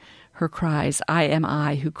breathing, her cries, I am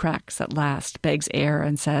I who cracks at last, begs air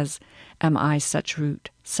and says, am I such root,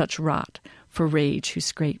 such rot, for rage who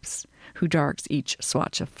scrapes, who darks each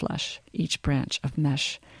swatch of flesh, each branch of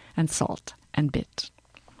mesh, and salt and bit.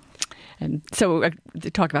 And so they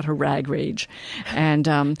talk about her rag rage. And,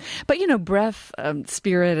 but, you know, breath,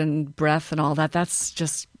 spirit and breath and all that, that's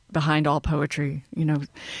just behind all poetry, you know.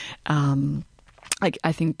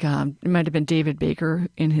 I think it might have been David Baker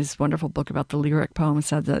in his wonderful book about the lyric poem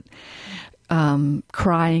said that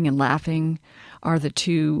crying and laughing are the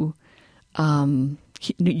two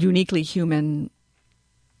uniquely human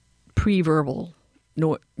pre-verbal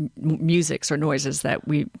musics or noises that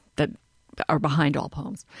are behind all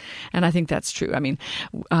poems. And I think that's true. I mean,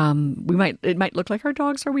 it might look like our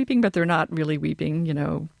dogs are weeping, but they're not really weeping. You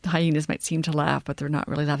know, hyenas might seem to laugh, but they're not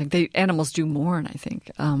really laughing. Animals do mourn, I think.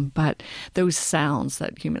 But those sounds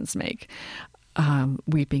that humans make,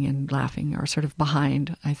 weeping and laughing, are sort of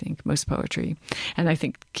behind, I think, most poetry. And I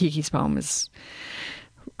think Kiki's poem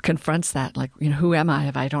confronts that, like, you know, who am I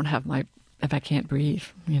if I can't breathe,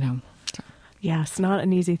 you know? Yes, not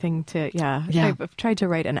an easy thing to, yeah. I've tried to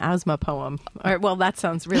write an asthma poem. Well, that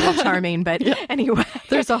sounds really charming, but anyway.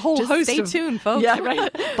 There's a whole host stay tuned, folks. Yeah,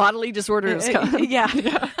 right. Bodily disorders. Yeah.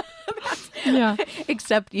 Yeah.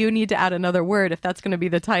 Except you need to add another word if that's going to be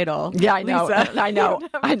the title. Yeah, I know. Lisa. I know.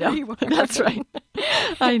 That's right.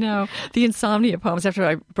 I know. The insomnia poems, after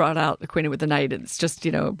I brought out Acquainted with the Night, it's just,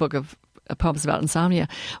 you know, a book of poems about insomnia.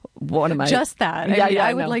 One of my just that.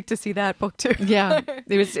 I would like to see that book too. Yeah,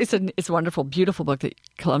 it's a wonderful, beautiful book that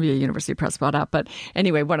Columbia University Press brought out. But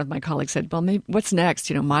anyway, one of my colleagues said, "Well, maybe, what's next?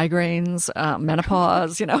 You know, migraines,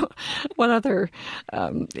 menopause. You know, what other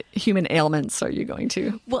human ailments are you going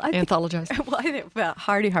to anthologize?" I think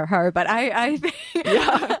hardy har. But I think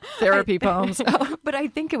therapy poems. But I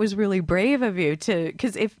think it was really brave of you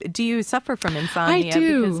because do you suffer from insomnia? I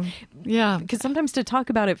do. Because sometimes to talk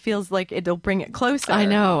about it feels like it'll bring it closer. I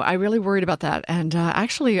know. I really worried about that. And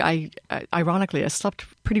actually, ironically, I slept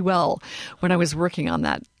pretty well when I was working on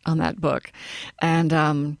that book.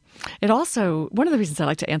 And it also, one of the reasons I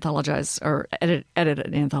like to anthologize or edit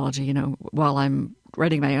an anthology, you know, while I'm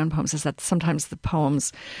writing my own poems, is that sometimes the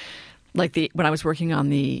poems, like when I was working on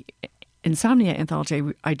the insomnia anthology,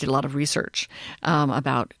 I did a lot of research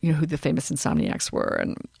about, you know, who the famous insomniacs were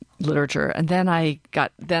and literature. And then I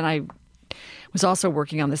was also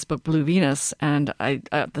working on this book, Blue Venus, and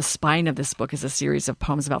the spine of this book is a series of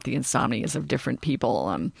poems about the insomnias of different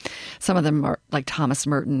people. Some of them are like Thomas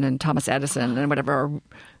Merton and Thomas Edison and whatever are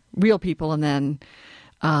real people, and then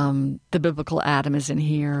the biblical Adam is in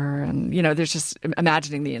here, and you know, there's just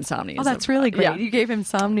imagining the insomnia. Oh, that's really great. Yeah. You gave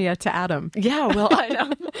insomnia to Adam. Yeah, well, I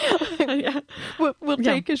know. Yeah. We'll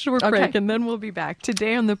take a short break and then we'll be back.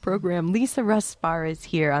 Today on the program, Lisa Russ-Spar is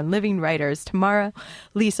here on Living Writers. Tomorrow,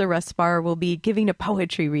 Lisa Russ-Spar will be giving a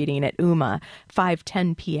poetry reading at UMA,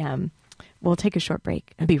 5:10 p.m. We'll take a short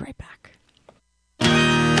break and be right back.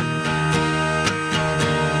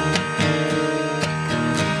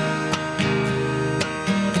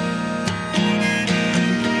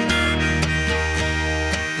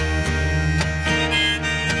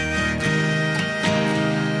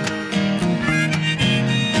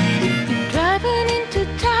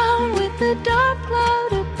 Dark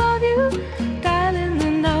cloud above you, dialing the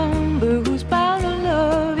number who's bound to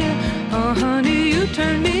love you. Oh, honey, you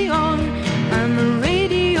turn me on. I'm a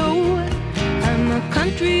radio, I'm a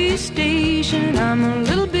country station. I'm a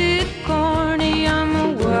little bit corny, I'm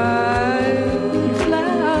a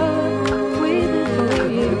wildflower waiting for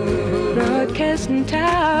you, broadcasting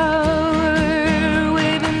tower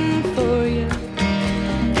waving for you,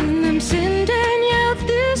 and I'm sending out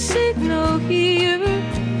this signal here.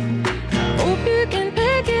 You can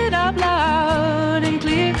pick it up loud and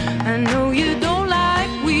clear. I know you don't like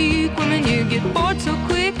weak women, you get bored so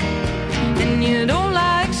quick. And you don't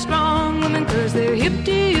like strong women, cause they're hip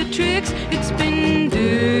to your tricks. It's been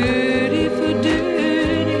dirty for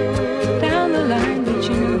dirty down the line, but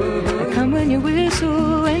you know I come when you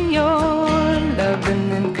whistle and you're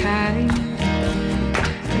loving and kind.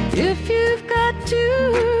 If you've got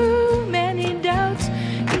too many doubts,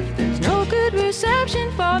 if there's no good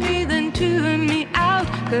reception for me, then tune me out.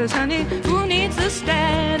 Cause honey, who needs the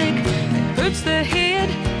static? It hurts the head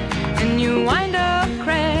and you wind up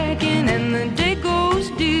cracking, and the day goes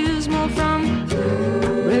dismal from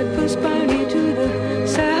breakfast party to the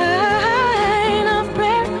sign of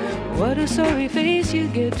prayer. What a sorry face you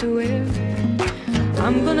get to wear.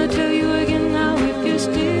 I'm gonna tell you again now, if you're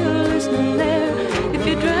still listening there. If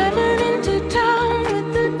you're driving into town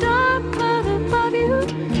with the dark cloud above you,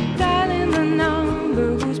 dialing the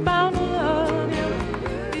number who's bound to love you.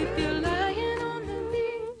 If you're lying on the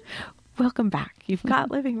beach. Welcome back. You've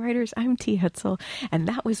got Living Writers. I'm T. Hetzel. And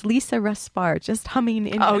that was Lisa Raspar just humming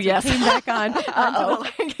in Oh, as yes. we came back on. onto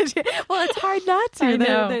the language. Well, it's hard not to. I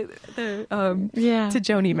know. Yeah. To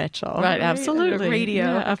Joni Mitchell. Right, absolutely. A radio,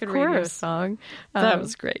 Yeah, of a radio course. song. That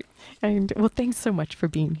was great. And well, thanks so much for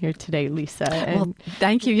being here today, Lisa. And Well,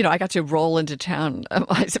 thank you. You know, I got to roll into town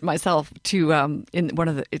myself to in one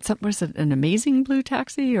of the. Was it an Amazing Blue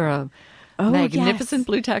Taxi or a Magnificent yes.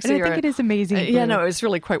 Blue Taxi? And I think it is Amazing Blue. Yeah, no, it was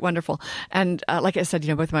really quite wonderful. And like I said, you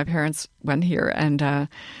know, both of my parents went here, and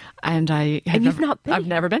I had you've not been I've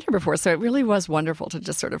never been here before, so it really was wonderful to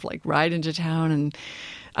just sort of like ride into town. And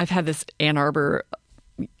I've had this Ann Arbor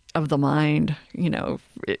of the mind, you know,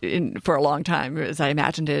 for a long time as I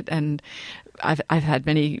imagined it, and I've had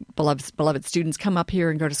many beloved students come up here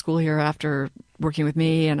and go to school here after working with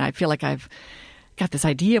me, and I feel like I've got this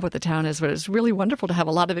idea of what the town is, but it's really wonderful to have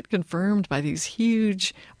a lot of it confirmed by these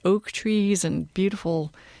huge oak trees and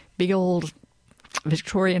beautiful, big old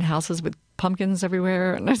Victorian houses with pumpkins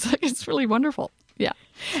everywhere, and it's really wonderful. Yeah,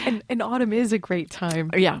 and autumn is a great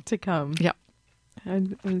time. Yeah. To come. yeah.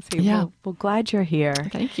 And say, Yeah. well, glad you're here.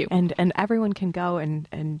 Thank you. And everyone can go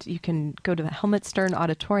and you can go to the Helmut Stern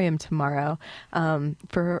Auditorium tomorrow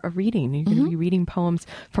for a reading. You're going to be reading poems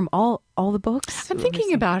from all the books. I'm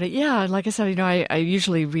thinking about it. Yeah, like I said, you know, I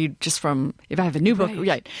usually read just from if I have a new book,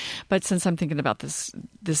 right? But since I'm thinking about this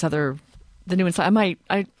other, the new one,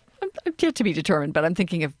 I'm yet to be determined. But I'm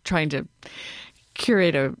thinking of trying to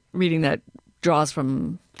curate a reading that draws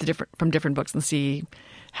from different books and see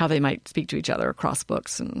how they might speak to each other across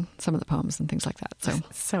books and some of the poems and things like that.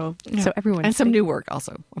 So everyone and some new work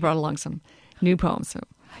also. I brought along some new poems. So.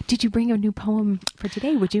 Did you bring a new poem for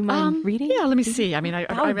today? Would you mind reading? Yeah, let me see. I mean, I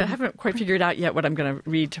haven't quite figured out yet what I'm going to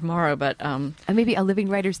read tomorrow, but And maybe a Living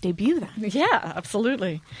Writers debut then. yeah,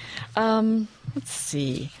 absolutely. Let's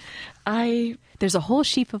see. There's a whole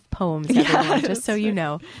sheaf of poems, everyone, just so you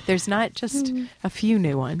know. There's not just a few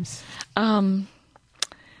new ones.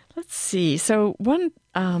 Let's see. So one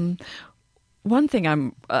thing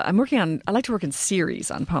I'm working on. I like to work in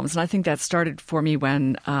series on poems, and I think that started for me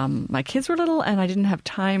when my kids were little, and I didn't have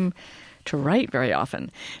time to write very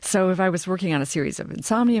often. So if I was working on a series of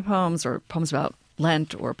insomnia poems, or poems about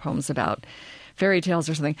Lent, or poems about fairy tales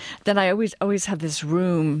or something, then I always had this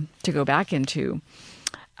room to go back into,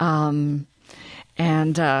 and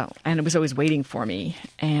it was always waiting for me.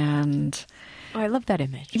 And Oh, I love that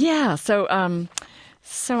image. yeah, so I'm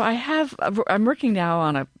working now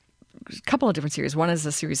on a couple of different series. One is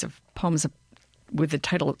a series of poems with the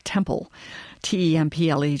title Temple,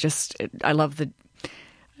 Temple. I love the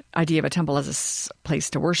idea of a temple as a place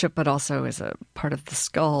to worship, but also as a part of the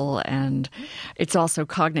skull. And it's also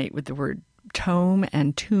cognate with the word tome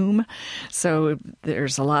and tomb. So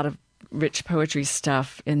there's a lot of rich poetry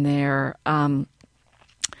stuff in there. And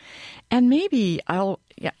maybe I'll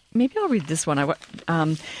read this one.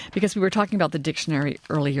 Because we were talking about the dictionary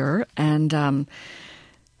earlier, and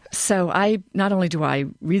so I not only do I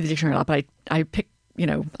read the dictionary a lot, but I pick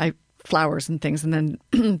flowers and things, and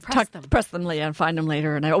then press them later and find them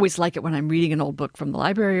later. And I always like it when I'm reading an old book from the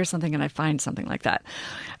library or something, and I find something like that.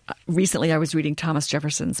 Recently, I was reading Thomas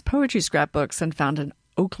Jefferson's poetry scrapbooks and found an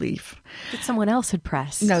oak leaf That someone else had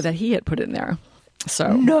pressed. that he had put in there.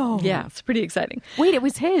 So No. yeah, it's pretty exciting. Wait, it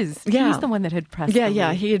was his. Yeah. He's the one that had pressed Yeah, the yeah.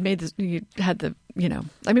 leaf. He had made this. He had the.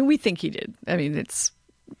 I mean, we think he did. I mean,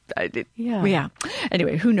 yeah.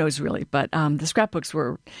 Anyway, who knows really? But the scrapbooks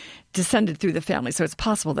were descended through the family, so it's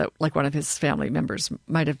possible that like one of his family members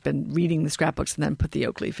might have been reading the scrapbooks and then put the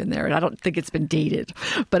oak leaf in there. And I don't think it's been dated,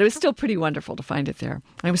 but it was still pretty wonderful to find it there.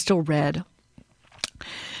 And it was still red.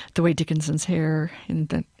 The way Dickinson's hair in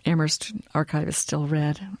the Amherst archive is still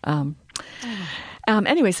red.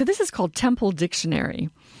 Anyway, so this is called Temple Dictionary,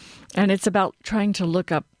 and it's about trying to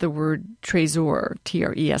look up the word trésor,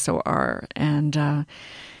 Tresor,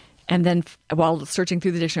 and then while searching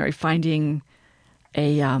through the dictionary, finding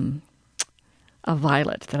a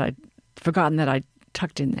violet that I'd forgotten that I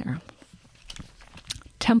tucked in there.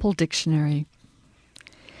 Temple Dictionary.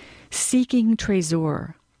 Seeking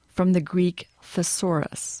trésor, from the Greek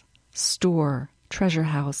thesaurus, store, treasure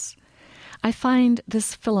house. I find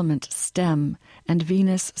this filament stem and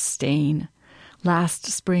Venus stain, last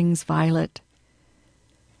spring's violet.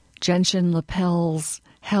 Gentian lapels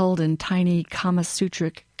held in tiny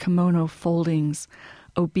Kamasutric kimono foldings,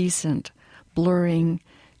 obescent, blurring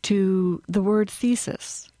to the word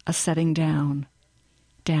thesis, a setting down.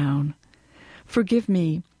 Down. Forgive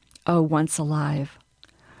me, oh once alive.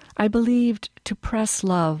 I believed to press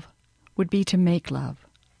love would be to make love.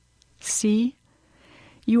 See?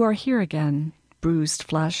 You are here again, bruised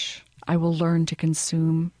flesh, I will learn to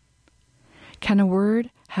consume. Can a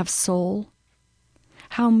word have soul?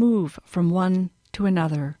 how move from one to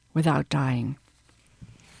another without dying.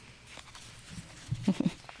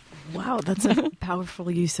 Wow, that's a powerful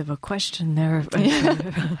use of a question there.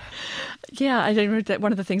 Yeah, I know that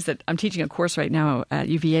one of the things that I'm teaching a course right now at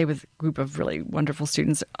UVA with a group of really wonderful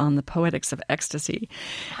students on the poetics of ecstasy.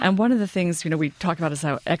 And one of the things, we talk about is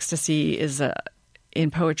how ecstasy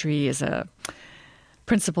in poetry is a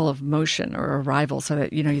principle of motion or arrival, so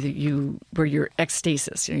that, where you're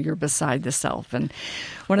ecstasis, you're beside the self. And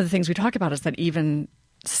one of the things we talk about is that even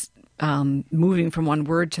moving from one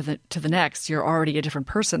word to the next, you're already a different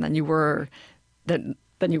person than you were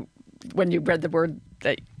when you read the word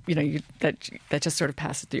that that just sort of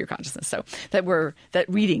passes through your consciousness. So that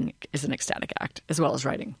reading is an ecstatic act as well as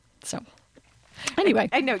writing. So anyway,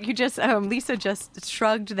 I know you just Lisa just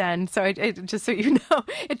shrugged then. So I just so you know,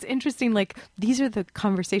 it's interesting. Like, these are the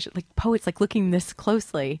conversations, like poets, like looking this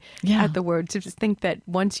closely at the word, to just think that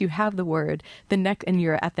once you have the word, and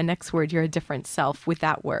you're at the next word, you're a different self with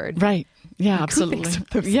that word. Right. Yeah, absolutely.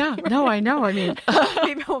 Yeah. No, I know. I mean,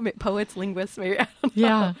 maybe poets, linguists, maybe. I don't know.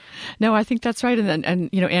 Yeah. No, I think that's right. And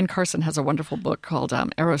Anne Carson has a wonderful book called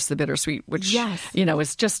Eros the Bittersweet, which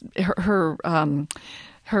is just her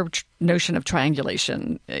notion of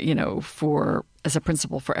triangulation, as a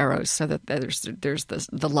principle for Eros, so that there's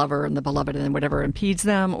the lover and the beloved and whatever impedes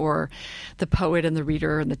them, or the poet and the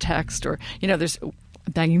reader and the text, or, there's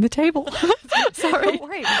banging the table. Sorry. Don't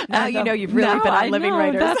worry. Now you've really been on Living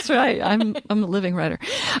Writers. That's right. I'm a living writer.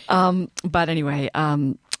 But anyway,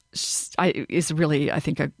 is really, I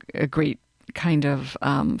think, a great kind of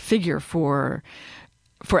figure for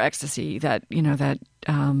ecstasy, that,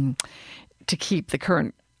 to keep the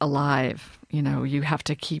current alive, you have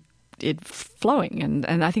to keep it flowing.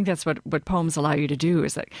 And I think that's what poems allow you to do,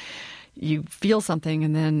 is that you feel something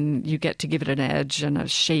and then you get to give it an edge and a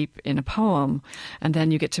shape in a poem, and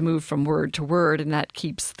then you get to move from word to word, and that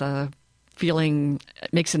keeps the feeling,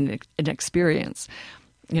 makes it an experience,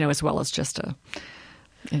 as well as just a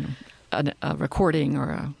recording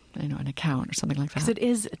or an account or something like that.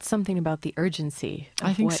 Because it's something about the urgency of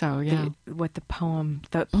I think so, yeah. What the poem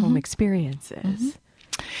experience is. Mm-hmm.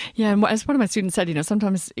 Yeah, and as one of my students said,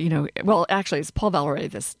 sometimes, well, actually, it's Paul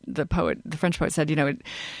Valéry, the French poet, said,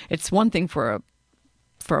 it's one thing for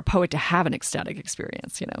a poet to have an ecstatic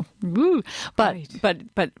experience, woo, but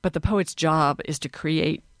the poet's job is to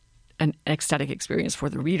create an ecstatic experience for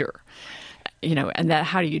the reader, and that,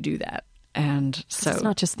 how do you do that? And so it's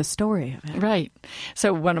not just the story of it, right?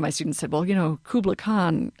 So one of my students said, well, Kubla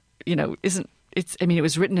Khan, isn't. It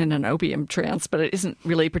was written in an opium trance, but it isn't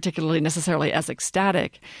really particularly necessarily as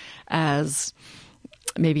ecstatic as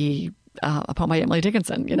maybe a poem by Emily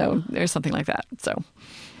Dickinson, there's something like that. So,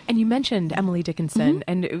 and you mentioned Emily Dickinson,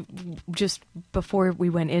 and just before we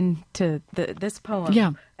went into this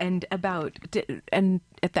poem, and and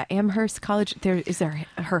at the Amherst College, is there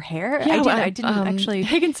her hair? Yeah, I didn't actually.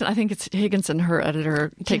 Higginson, I think it's Higginson, her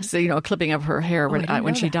editor, takes a clipping of her hair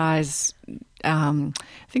when she dies. I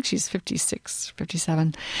think she's 56,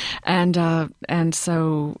 57. And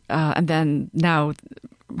so then now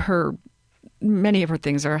many of her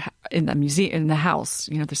things are in the museum, in the house,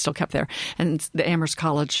 they're still kept there. And the Amherst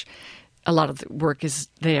College, a lot of the work is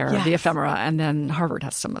there, the ephemera, and then Harvard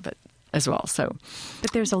has some of it as well. So,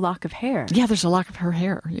 but there's a lock of hair. Yeah, there's a lock of her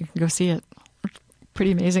hair. You can go see it.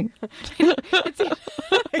 Pretty amazing.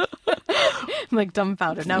 I'm like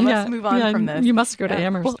dumbfounded. Now let's move on from this. You must go to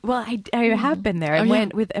Amherst. Well, I have been there. I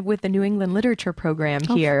went with the New England Literature Program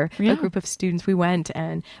here. A group of students. We went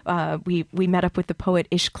and we met up with the poet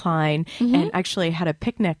Ish Klein, and actually had a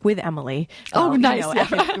picnic with Emily. Oh, nice! At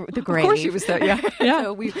the grave. Of course, she was there. Yeah.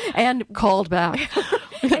 So we called back.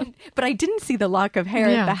 But I didn't see the lock of hair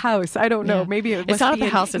at the house. I don't know. Maybe it it's not at the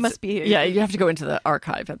house. It must be. Yeah, you have to go into the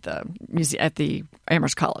archive at the museum at the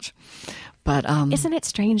Amherst College. But isn't it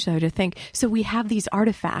strange though to think? So we have these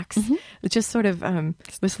artifacts. Just sort of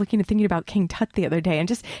was thinking about King Tut the other day, and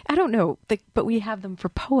just I don't know. But we have them for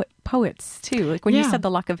poets too. Like when you said the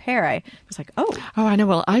lock of hair, I was like, oh, I know.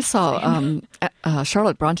 Well, I saw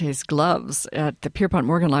Charlotte Bronte's gloves at the Pierpont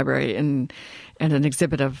Morgan Library in an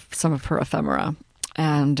exhibit of some of her ephemera,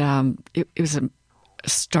 and it was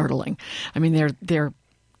startling. I mean, they're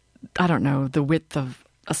I don't know, the width of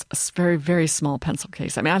a very, very small pencil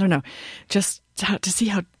case. I mean, I don't know, just to see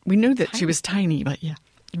how we knew that she was tiny, but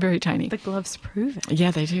very tiny. The gloves prove it.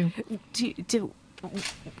 Yeah, they do.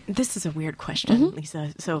 This is a weird question,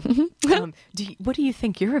 Lisa. So, what do you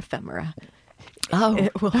think your ephemera? Well,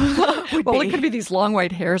 it could be these long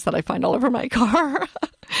white hairs that I find all over my car.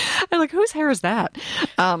 I'm like, whose hair is that?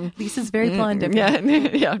 Lisa's very blonde. Yeah,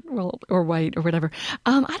 yeah, well, or white or whatever.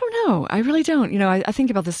 I don't know. I really don't. I think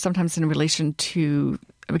about this sometimes in relation to,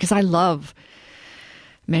 because I love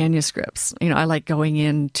manuscripts. I like going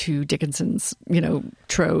into Dickinson's,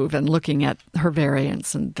 trove and looking at her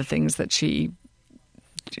variants and the things that she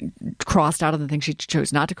crossed out and the things she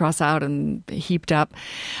chose not to cross out and heaped up.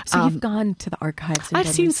 So you've gone to the archives. And I've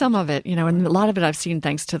done seen research. some of it, and a lot of it I've seen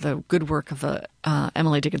thanks to the good work of the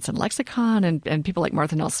Emily Dickinson lexicon and people like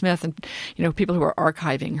Martha Nell Smith and, people who are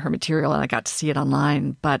archiving her material, and I got to see it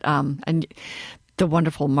online. But, and the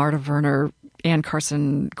wonderful Marta Werner, Anne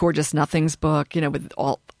Carson, Gorgeous Nothings book, with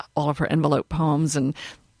all of her envelope poems and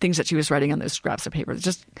things that she was writing on those scraps of paper. It's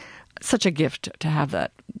just such a gift to have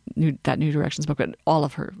that New Directions book, but all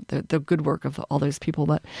of her, the good work of all those people.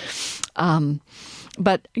 But now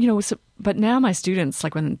my students,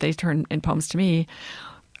 like when they turn in poems to me,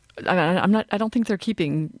 I don't think they're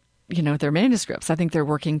keeping, their manuscripts. I think they're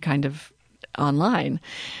working kind of online.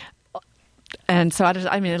 And so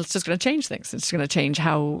it's just going to change things. It's going to change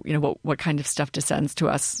how, what kind of stuff descends to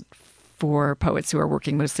us for poets who are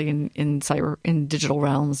working mostly in digital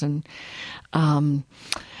realms. And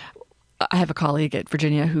I have a colleague at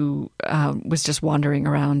Virginia who was just wandering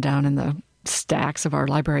around down in the stacks of our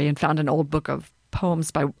library and found an old book of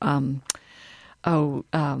poems by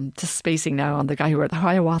just spacing now on the guy who wrote the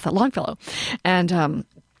Hiawatha, Longfellow. And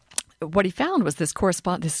what he found was this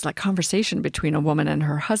conversation between a woman and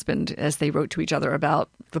her husband as they wrote to each other about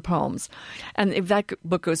the poems. And if that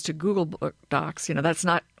book goes to Google Docs, that's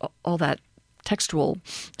not all that textual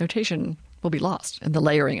notation will be lost and the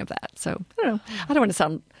layering of that. So I don't know. I don't want to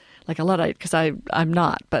sound like a Luddite because I'm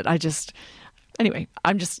not, but anyway,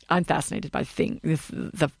 I'm fascinated by the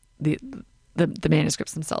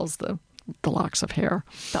manuscripts themselves, the locks of hair,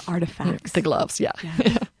 The artifacts. the gloves. Yeah.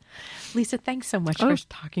 Yeah. Lisa, thanks so much for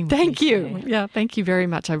talking with me. Thank you. today. Yeah, thank you very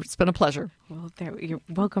much. It's been a pleasure. Well, you're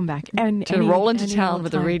welcome back. And To roll into any town old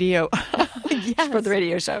with a time. radio for the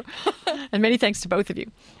radio show. And many thanks to both of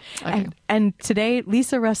you. Okay. And today,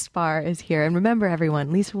 Lisa Rustbar is here. And remember,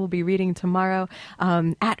 everyone, Lisa will be reading tomorrow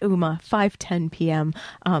at UMA, 5:10 p.m.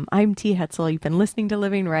 I'm T. Hetzel. You've been listening to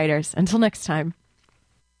Living Writers. Until next time.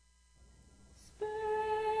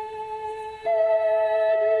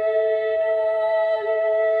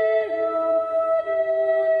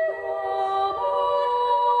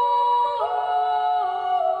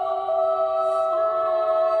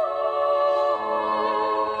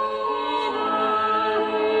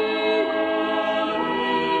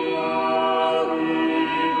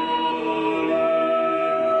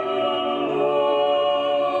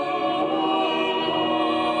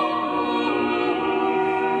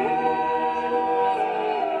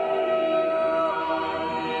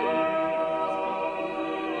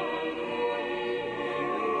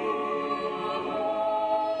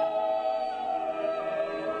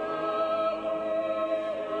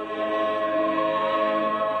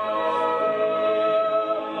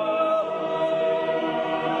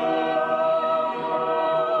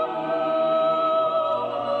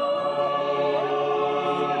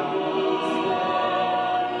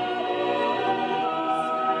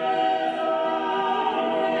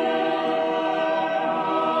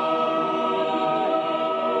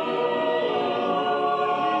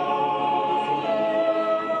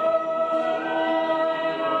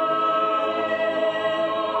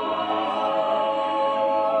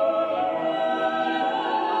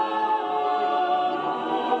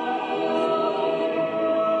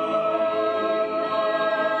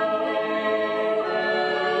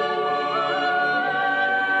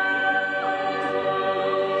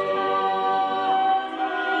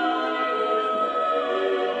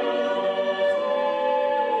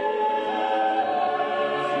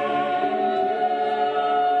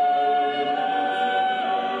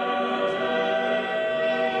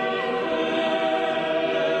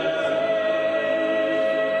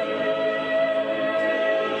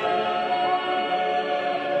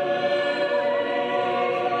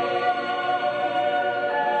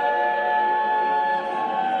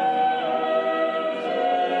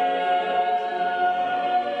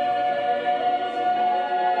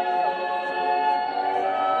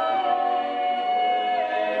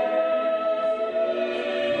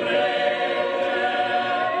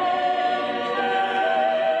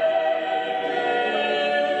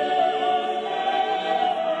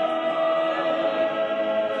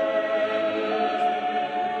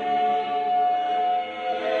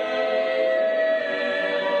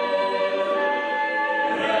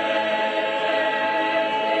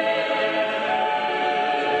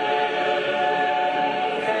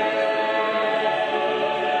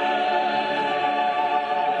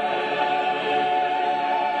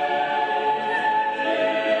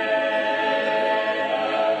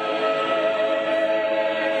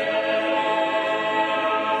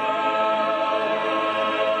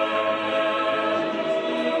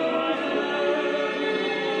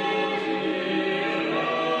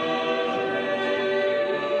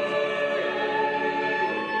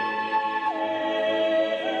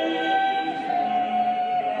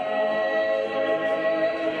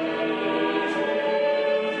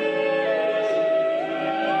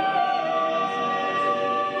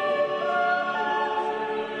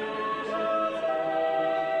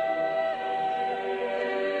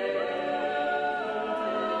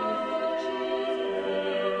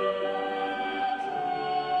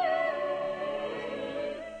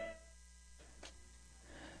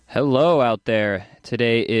 Hello out there.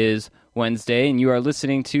 Today is Wednesday, and you are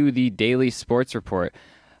listening to the Daily Sports Report.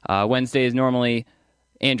 Wednesday is normally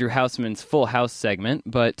Andrew Hausman's Full House segment,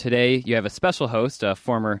 but today you have a special host, a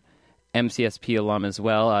former MCSP alum as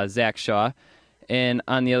well, Zach Shaw. And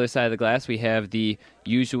on the other side of the glass, we have the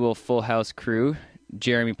usual Full House crew,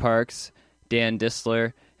 Jeremy Parks, Dan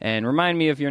Disler, and remind me of your